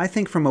out. I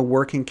think from a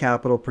working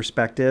capital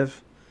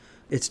perspective,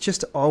 It's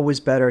just always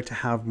better to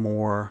have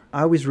more.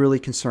 I was really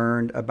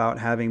concerned about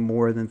having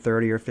more than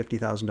 $30,000 or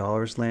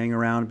 $50,000 laying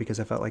around because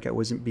I felt like I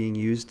wasn't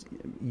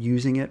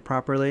using it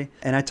properly.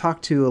 And I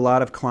talked to a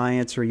lot of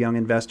clients or young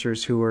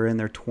investors who are in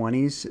their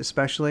 20s,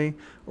 especially,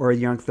 or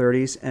young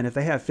 30s. And if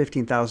they have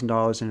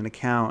 $15,000 in an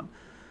account,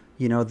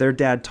 their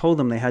dad told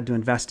them they had to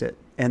invest it.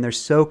 And they're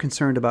so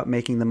concerned about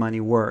making the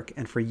money work.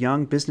 And for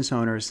young business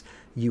owners,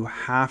 you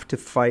have to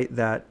fight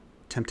that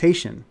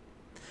temptation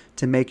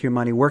to make your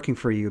money working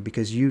for you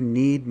because you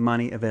need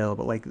money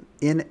available. Like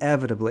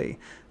inevitably,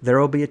 there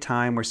will be a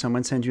time where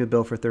someone sends you a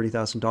bill for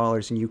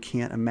 $30,000 and you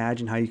can't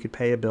imagine how you could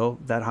pay a bill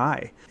that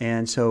high.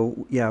 And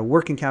so, yeah,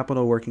 working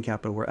capital.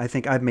 I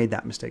think I've made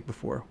that mistake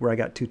before where I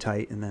got too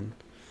tight and then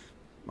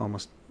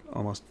almost,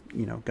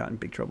 got in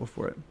big trouble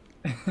for it.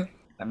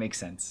 That makes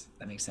sense.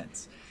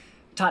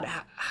 Todd,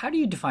 how do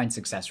you define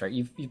success, right?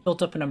 You've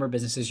built up a number of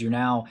businesses. You're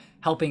now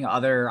helping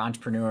other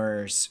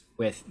entrepreneurs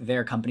with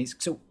their companies.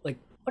 So,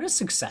 what does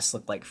success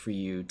look like for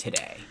you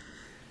today?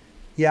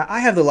 Yeah, I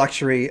have the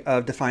luxury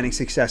of defining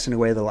success in a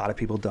way that a lot of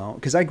people don't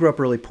because I grew up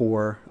really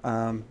poor.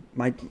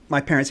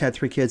 My parents had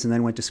 3 kids and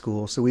then went to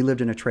school. So we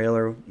lived in a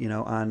trailer,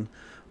 on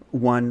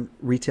one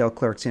retail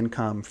clerk's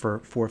income for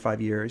 4 or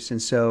 5 years. And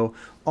so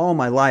all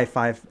my life,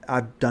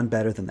 I've done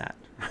better than that,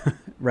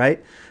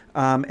 right?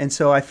 And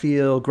so I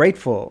feel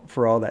grateful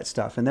for all that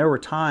stuff. And there were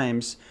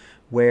times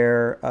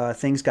where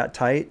things got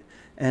tight.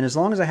 And as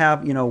long as I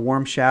have,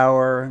 warm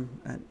shower,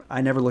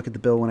 I never look at the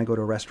bill when I go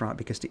to a restaurant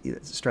because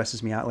it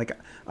stresses me out. Like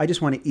I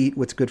just want to eat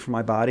what's good for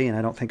my body and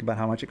I don't think about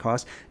how much it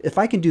costs. If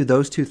I can do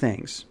those 2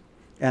 things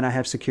and I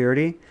have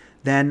security,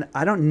 then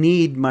I don't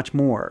need much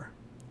more.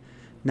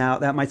 Now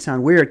that might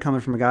sound weird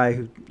coming from a guy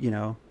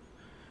who,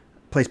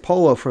 plays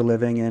polo for a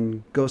living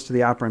and goes to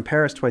the opera in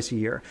Paris twice a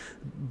year.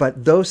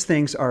 But those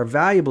things are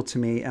valuable to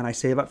me and I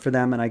save up for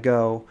them and I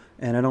go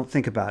and I don't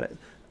think about it.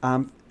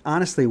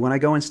 Honestly, when I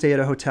go and stay at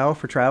a hotel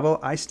for travel,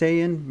 I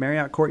stay in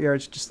Marriott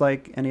Courtyards just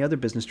like any other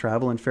business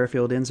travel and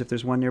Fairfield Inns if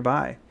there's one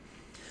nearby.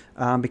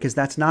 Because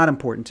that's not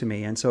important to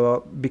me. And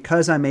so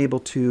because I'm able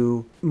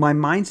to, my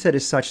mindset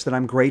is such that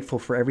I'm grateful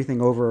for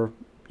everything over,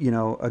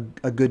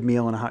 a good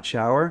meal and a hot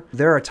shower.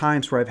 There are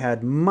times where I've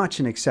had much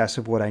in excess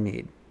of what I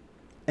need.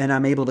 And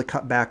I'm able to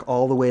cut back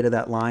all the way to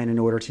that line in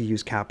order to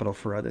use capital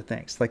for other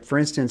things. Like, for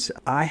instance,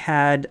 I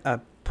had a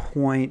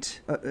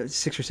point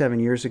 6 or 7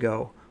 years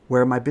ago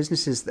where my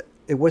businesses,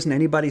 it wasn't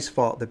anybody's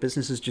fault. The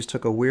businesses just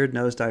took a weird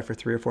nosedive for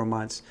 3 or 4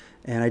 months,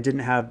 and I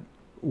didn't have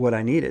what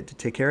I needed to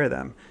take care of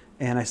them.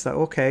 And I thought,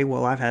 okay,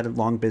 well, I've had a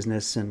long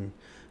business, and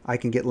I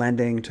can get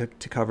lending to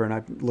cover, and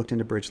I've looked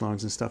into bridge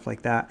loans and stuff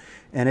like that.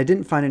 And I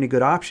didn't find any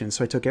good options,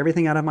 so I took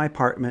everything out of my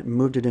apartment and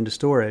moved it into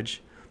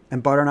storage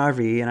and bought an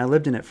RV, and I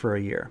lived in it for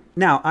a year.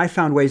 Now, I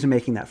found ways of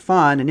making that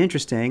fun and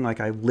interesting, like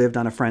I lived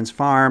on a friend's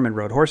farm and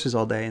rode horses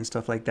all day and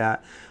stuff like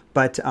that.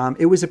 But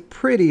it was a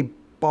pretty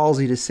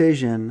ballsy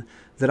decision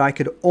that I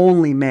could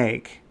only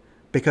make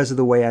because of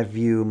the way I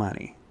view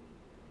money,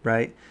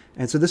 right?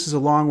 And so this is a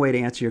long way to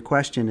answer your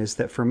question, is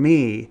that for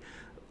me,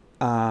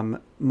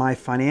 my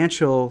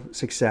financial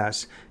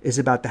success is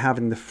about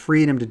having the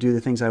freedom to do the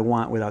things I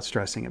want without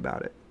stressing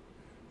about it,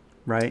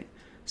 right?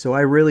 So I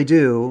really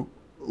do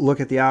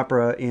look at the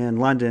opera in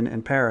London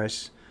and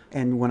Paris,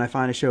 and when I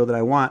find a show that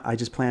I want, I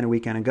just plan a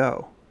weekend and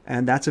go.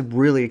 And that's a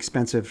really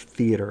expensive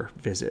theater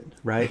visit,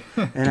 right?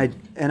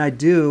 and I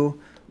do,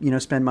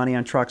 spend money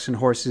on trucks and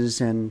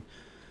horses, and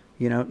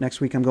next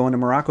week I'm going to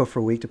Morocco for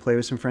a week to play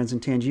with some friends in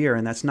Tangier,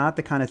 and that's not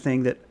the kind of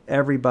thing that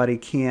everybody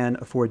can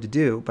afford to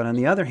do. But on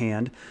the other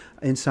hand,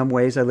 in some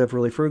ways I live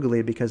really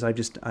frugally because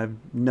I've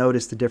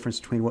noticed the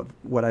difference between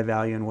what I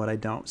value and what I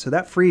don't. So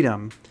that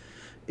freedom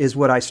is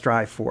what I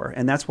strive for.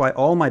 And that's why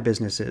all my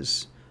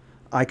businesses,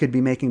 I could be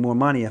making more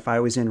money if I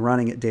was in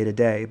running it day to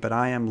day, but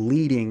I am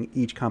leading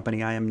each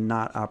company. I am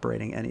not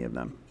operating any of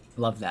them.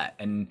 Love that.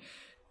 And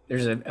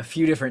there's a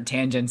few different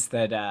tangents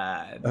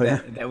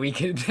that we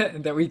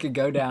could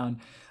go down.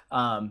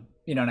 And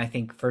I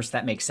think first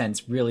that makes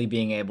sense, really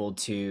being able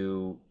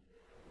to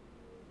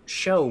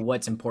show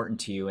what's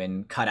important to you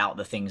and cut out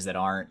the things that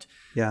aren't.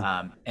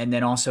 Yeah. And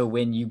then also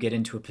when you get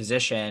into a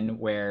position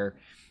where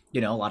a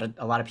lot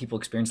of people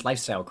experience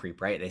lifestyle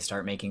creep, right? They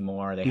start making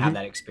more, they have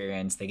that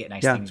experience, they get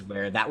nice things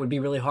where that would be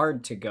really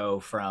hard to go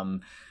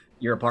from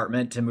your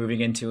apartment to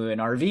moving into an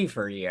RV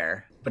for a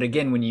year. But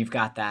again, when you've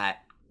got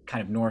that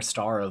kind of North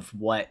Star of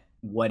what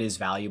is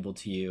valuable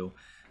to you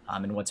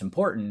and what's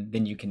important,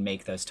 then you can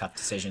make those tough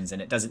decisions.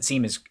 And it doesn't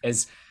seem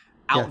as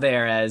out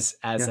there as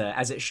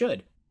it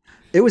should.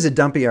 It was a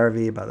dumpy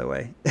RV, by the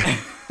way.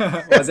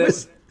 Was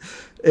it?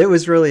 It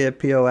was really a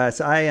POS.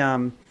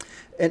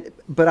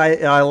 But I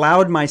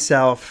allowed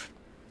myself,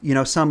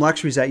 some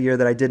luxuries that year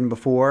that I didn't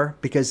before,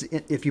 because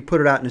if you put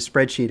it out in a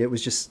spreadsheet, it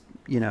was just,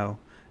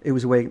 it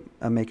was a way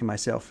of making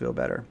myself feel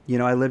better. You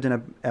know, I lived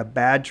in a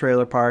bad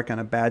trailer park on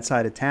a bad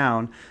side of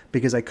town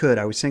because I could.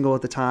 I was single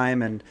at the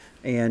time, and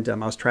I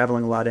was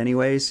traveling a lot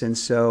anyways. And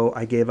so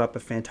I gave up a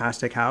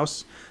fantastic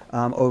house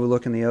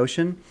overlooking the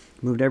ocean,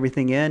 moved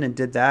everything in and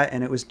did that.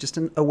 And it was just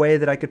a way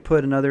that I could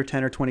put another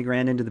 10 or 20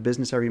 grand into the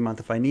business every month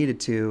if I needed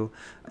to.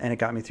 And it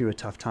got me through a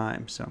tough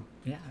time. So,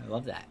 Yeah, I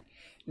love that.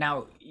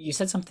 Now, you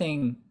said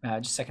something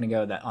just a second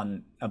ago that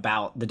on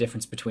about the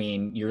difference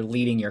between you're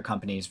leading your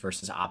companies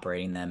versus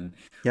operating them.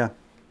 yeah.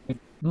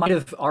 Might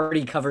have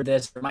already covered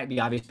this, or it might be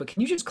obvious, but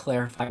can you just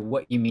clarify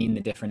what you mean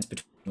the difference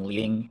between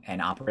leading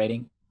and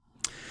operating?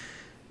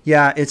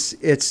 Yeah,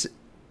 it's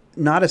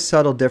not a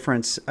subtle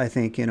difference, I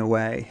think, in a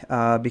way,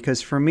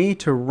 because for me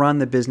to run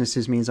the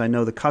businesses means I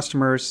know the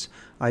customers,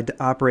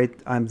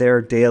 I'm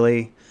there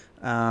daily,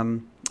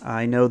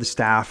 I know the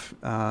staff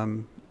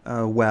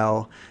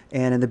well,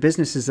 and in the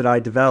businesses that I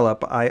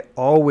develop, I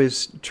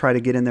always try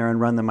to get in there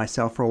and run them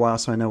myself for a while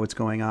so I know what's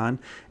going on,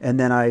 and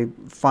then I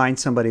find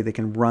somebody that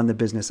can run the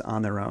business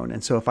on their own.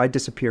 And so if I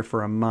disappear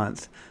for a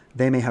month,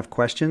 they may have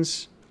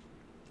questions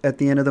at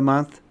the end of the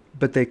month,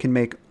 but they can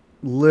make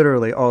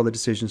literally all the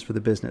decisions for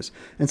the business.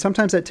 And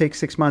sometimes that takes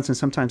 6 months, and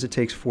sometimes it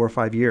takes 4 or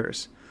 5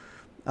 years,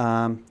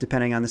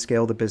 depending on the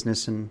scale of the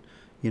business and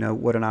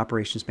what an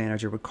operations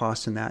manager would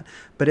cost in that.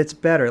 But it's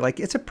better. Like,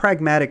 it's a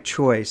pragmatic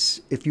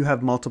choice if you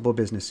have multiple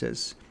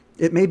businesses.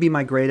 It may be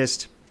my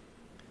greatest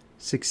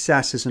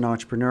success as an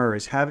entrepreneur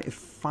is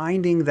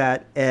finding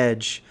that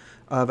edge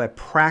of a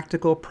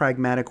practical,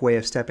 pragmatic way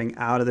of stepping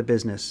out of the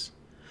business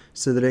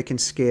so that it can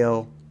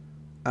scale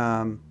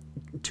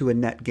to a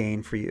net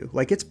gain for you.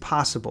 Like, it's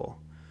possible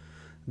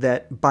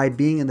that by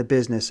being in the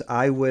business,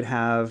 I would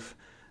have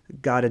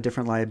got a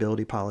different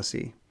liability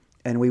policy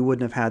and we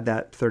wouldn't have had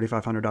that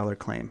 $3,500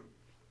 claim,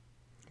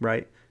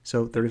 right?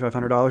 So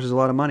 $3,500 is a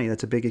lot of money.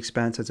 That's a big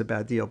expense. That's a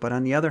bad deal. But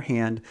on the other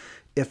hand,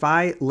 if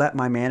I let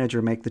my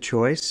manager make the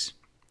choice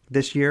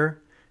this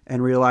year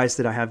and realize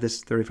that I have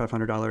this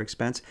 $3,500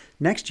 expense,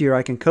 next year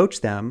I can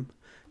coach them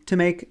to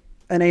make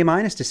an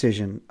A-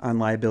 decision on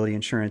liability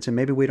insurance, and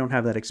maybe we don't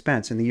have that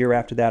expense. And the year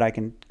after that, I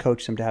can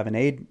coach them to have an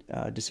A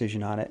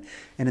decision on it.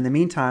 And in the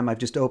meantime, I've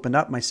just opened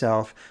up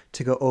myself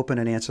to go open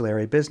an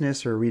ancillary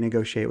business or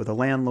renegotiate with a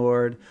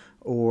landlord,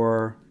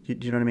 or do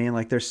you know what I mean?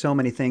 Like, there's so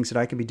many things that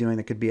I could be doing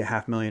that could be a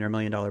 $500,000 or $1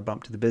 million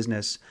bump to the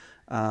business,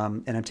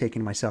 and I'm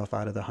taking myself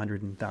out of the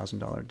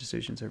 $100,000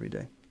 decisions every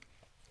day.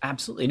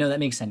 Absolutely. No, that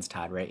makes sense,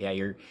 Todd, right? Yeah,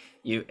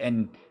 you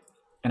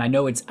and I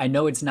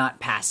know it's not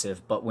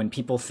passive, but when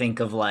people think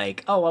of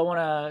like, oh, I want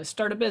to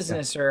start a Yeah.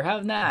 business or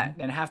have that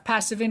and have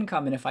passive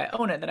income, and if I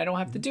own it, then I don't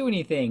have to do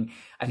anything.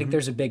 I think hmm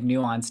there's a big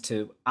nuance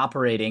to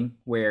operating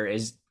where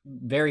is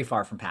very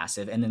far from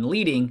passive, and then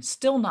leading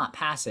still not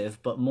passive,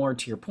 but more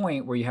to your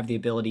point where you have the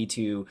ability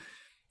to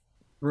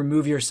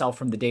remove yourself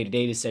from the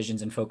day-to-day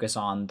decisions and focus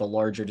on the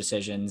larger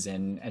decisions,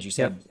 and as you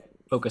Yep. said,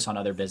 focus on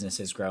other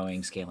businesses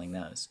growing, scaling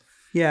those.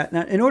 Yeah.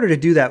 Now, in order to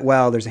do that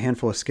well, there's a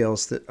handful of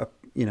skills that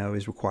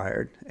is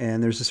required,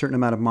 and there's a certain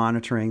amount of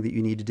monitoring that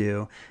you need to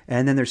do,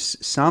 and then there's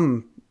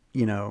some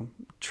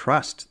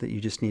trust that you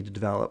just need to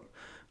develop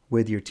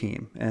with your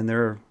team.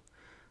 And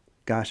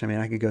gosh, I mean,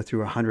 I could go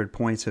through 100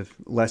 points of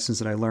lessons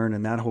that I learned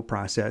in that whole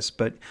process,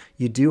 but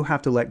you do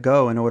have to let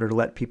go in order to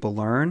let people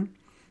learn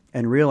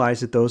and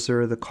realize that those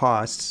are the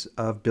costs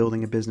of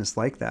building a business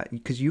like that.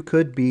 Because you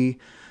could be,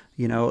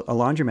 a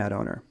laundromat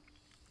owner.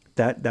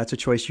 That's a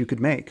choice you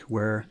could make,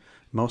 where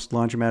most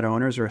laundromat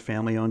owners are a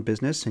family-owned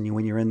business, and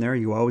when you're in there,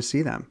 you always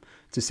see them.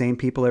 It's the same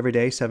people every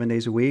day, 7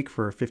 days a week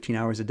for 15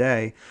 hours a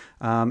day.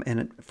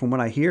 And from what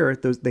I hear,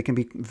 they can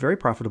be very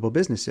profitable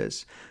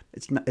businesses.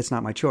 It's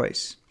not my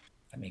choice.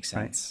 That makes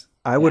Right. sense.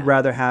 I would Yeah.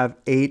 rather have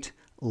 8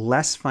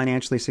 less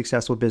financially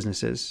successful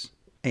businesses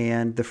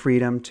and the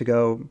freedom to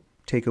go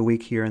take a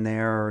week here and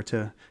there or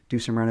to do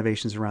some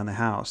renovations around the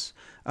house.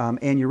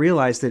 And you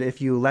realize that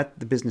if you let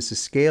the businesses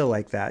scale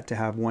like that, to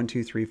have 1,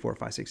 2, 3, 4,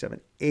 5, 6, 7,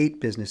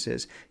 8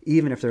 businesses,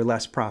 even if they're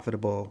less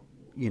profitable,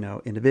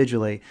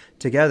 individually,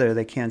 together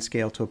they can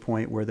scale to a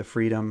point where the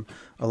freedom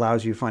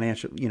allows you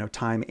financial,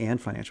 time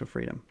and financial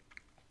freedom.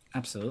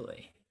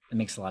 Absolutely. That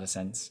makes a lot of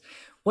sense.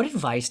 What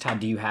advice, Todd,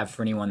 do you have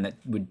for anyone that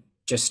would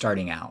just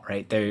starting out,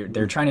 right?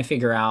 They're trying to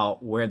figure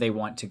out where they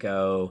want to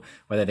go,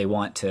 whether they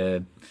want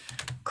to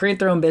create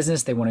their own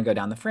business, they want to go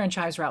down the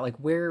franchise route. Like,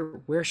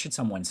 where should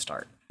someone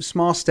start?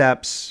 Small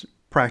steps,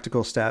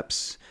 practical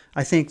steps.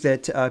 I think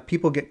that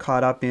people get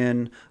caught up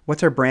in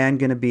what's our brand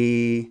going to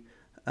be?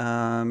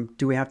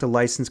 Do we have to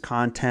license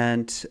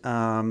content?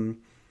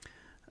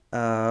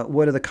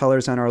 What are the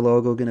colors on our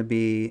logo going to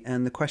be?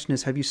 And the question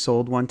is, have you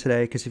sold one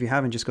today? Because if you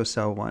haven't, just go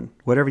sell one.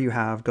 Whatever you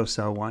have, go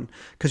sell one.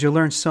 Because you'll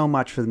learn so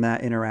much from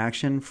that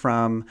interaction,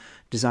 from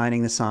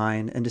designing the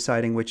sign and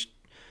deciding which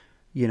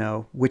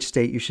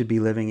state you should be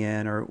living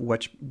in, or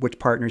which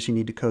partners you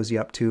need to cozy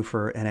up to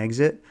for an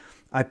exit.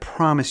 I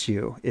promise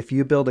you, if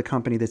you build a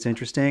company that's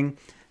interesting,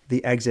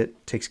 the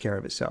exit takes care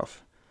of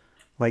itself.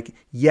 Like,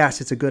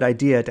 yes, it's a good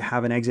idea to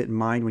have an exit in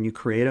mind when you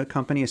create a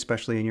company,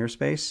 especially in your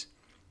space.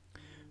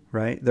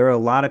 right? There are a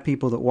lot of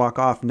people that walk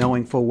off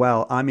knowing full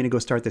well, I'm going to go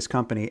start this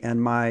company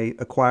and my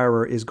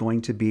acquirer is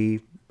going to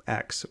be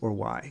X or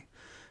Y.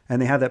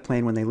 And they have that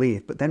plan when they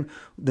leave. But then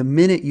the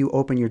minute you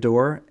open your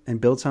door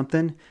and build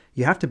something,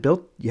 you have to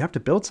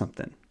build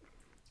something.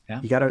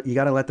 Yeah. You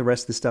gotta let the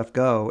rest of the stuff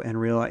go and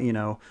realize,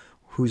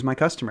 who's my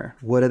customer?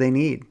 What do they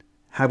need?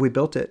 Have we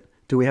built it?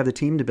 Do we have the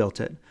team to build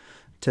it?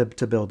 To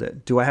build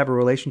it? Do I have a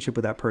relationship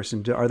with that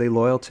person? Are they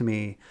loyal to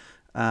me?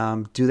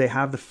 Do they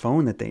have the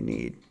phone that they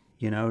need?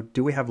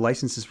 Do we have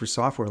licenses for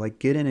software? Like,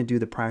 get in and do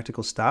the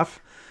practical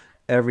stuff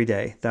every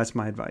day. That's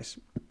my advice.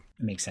 It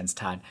makes sense,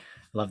 Todd.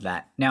 Love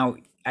that. Now,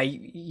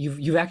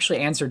 you've actually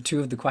answered two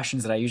of the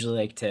questions that I usually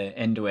like to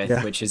end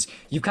with, which is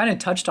you kind of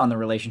touched on the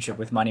relationship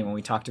with money when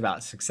we talked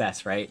about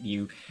success, right?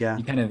 You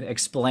kind of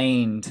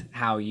explained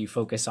how you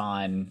focus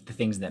on the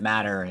things that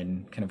matter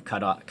and kind of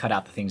cut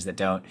out the things that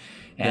don't.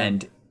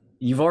 And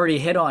you've already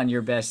hit on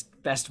your best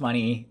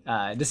money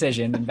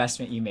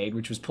investment you made,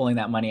 which was pulling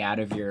that money out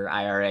of your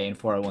IRA and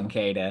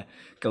 401k to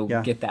go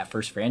get that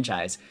first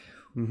franchise.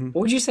 Mm-hmm.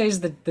 What would you say is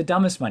the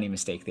dumbest money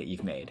mistake that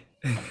you've made?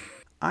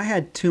 I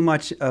had too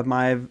much of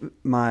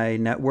my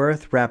net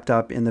worth wrapped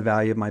up in the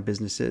value of my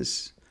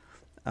businesses.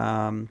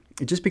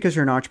 Just because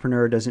you're an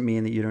entrepreneur doesn't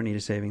mean that you don't need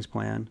a savings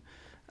plan.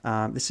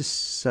 This is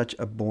such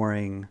a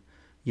boring,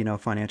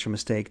 financial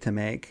mistake to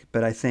make.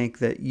 But I think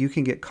that you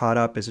can get caught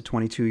up as a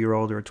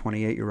 22-year-old or a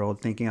 28-year-old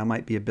thinking I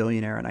might be a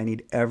billionaire and I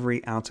need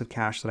every ounce of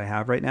cash that I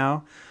have right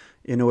now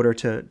in order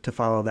to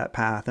follow that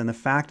path. And the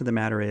fact of the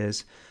matter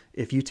is,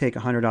 if you take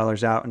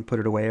 $100 out and put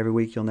it away every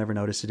week, you'll never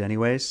notice it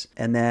anyways.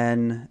 And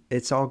then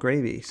it's all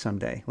gravy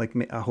someday. Like,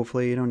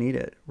 hopefully you don't need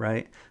it,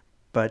 right?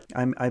 But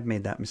I've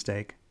made that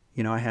mistake.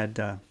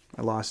 I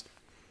lost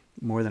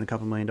more than a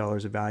couple $1 million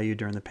of value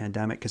during the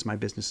pandemic because my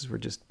businesses were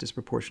just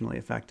disproportionately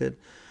affected.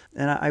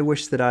 And I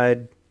wish that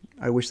I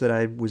was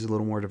a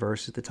little more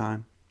diverse at the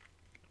time.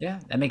 Yeah,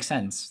 that makes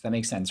sense,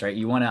 right?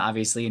 You want to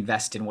obviously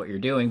invest in what you're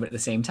doing, but at the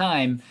same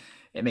time,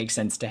 it makes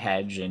sense to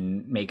hedge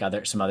and make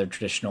some other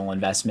traditional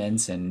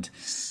investments. And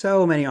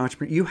so many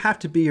entrepreneurs, you have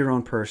to be your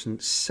own person.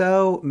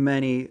 So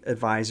many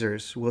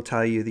advisors will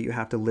tell you that you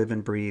have to live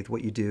and breathe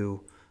what you do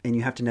and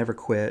you have to never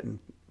quit and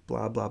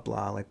blah, blah,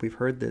 blah. Like, we've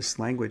heard this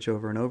language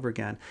over and over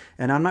again.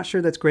 And I'm not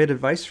sure that's great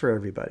advice for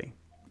everybody.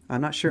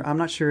 I'm not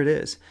sure it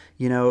is.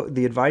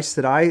 The advice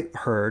that I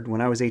heard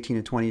when I was 18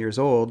 and 20 years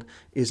old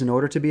is in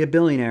order to be a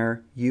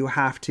billionaire, you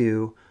have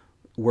to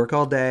work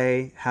all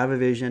day, have a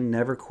vision,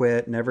 never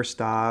quit, never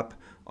stop,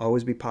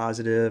 always be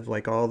positive,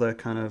 like all the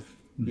kind of,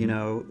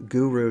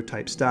 guru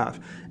type stuff.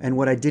 And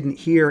what I didn't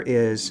hear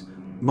is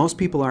most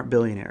people aren't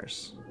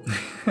billionaires,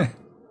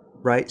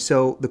 right?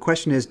 So the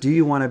question is, do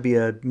you want to be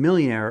a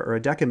millionaire or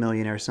a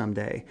decamillionaire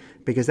someday?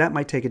 Because that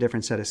might take a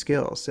different set of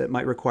skills. It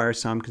might require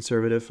some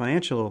conservative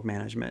financial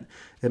management.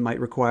 It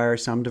might require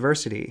some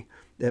diversity.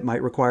 It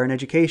might require an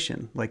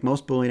education. Like,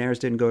 most billionaires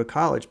didn't go to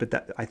college, but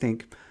that, I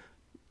think,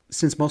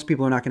 since most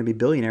people are not going to be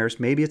billionaires,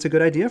 maybe it's a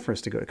good idea for us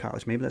to go to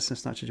college. Maybe that's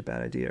not such a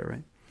bad idea,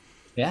 right?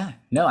 Yeah,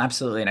 no,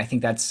 absolutely. And I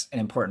think that's an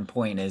important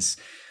point is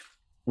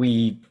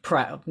we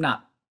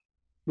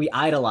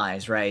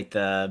idolize, right?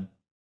 The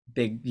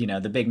big,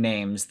 the big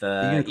names,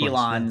 the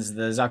Elons,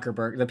 the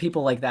Zuckerberg, the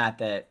people like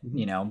that,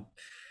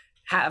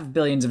 have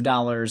billions of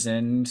dollars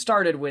and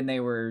started when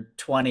they were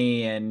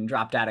 20 and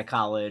dropped out of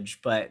college.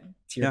 But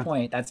to your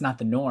point, that's not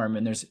the norm.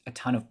 And there's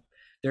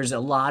a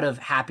lot of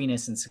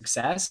happiness and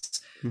success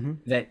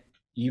that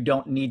you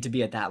don't need to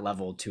be at that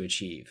level to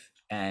achieve.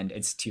 And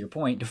it's, to your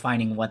point,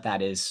 defining what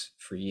that is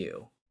for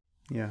you.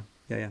 Yeah.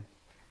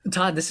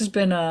 Todd, this has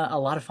been a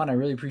lot of fun. I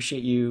really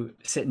appreciate you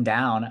sitting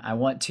down. I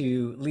want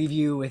to leave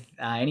you with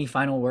any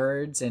final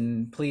words,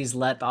 and please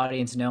let the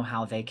audience know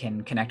how they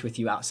can connect with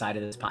you outside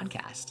of this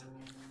podcast.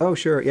 Oh,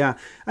 sure. Yeah.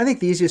 I think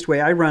the easiest way,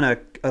 I run a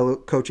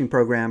coaching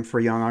program for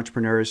young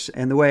entrepreneurs,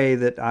 and the way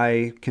that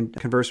I can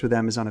converse with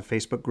them is on a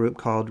Facebook group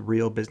called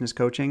Real Business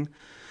Coaching.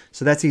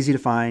 So that's easy to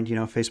find,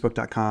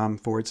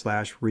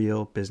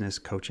 facebook.com/Real Business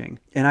Coaching.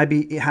 And I'd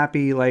be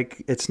happy,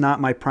 it's not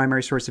my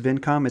primary source of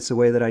income. It's the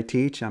way that I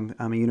teach. I'm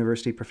a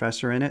university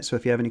professor in it. So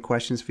if you have any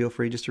questions, feel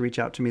free just to reach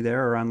out to me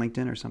there or on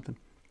LinkedIn or something.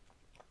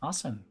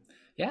 Awesome.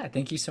 Yeah.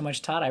 Thank you so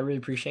much, Todd. I really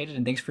appreciate it.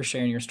 And thanks for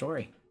sharing your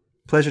story.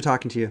 Pleasure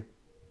talking to you.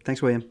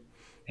 Thanks, William.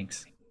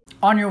 Thanks.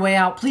 On your way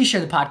out, please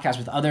share the podcast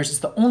with others. It's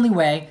the only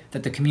way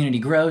that the community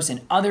grows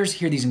and others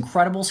hear these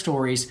incredible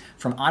stories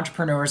from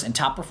entrepreneurs and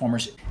top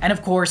performers. And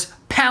of course,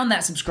 pound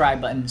that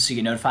subscribe button so you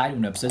get notified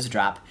when episodes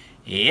drop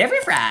every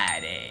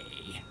Friday.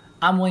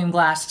 I'm William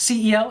Glass,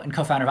 CEO and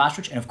co-founder of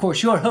Ostrich, and of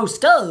course, your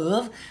host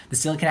of the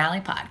Silicon Alley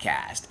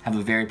Podcast. Have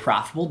a very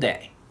profitable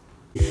day.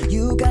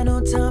 You got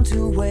no time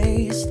to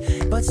waste,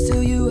 but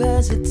still you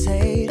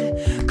hesitate.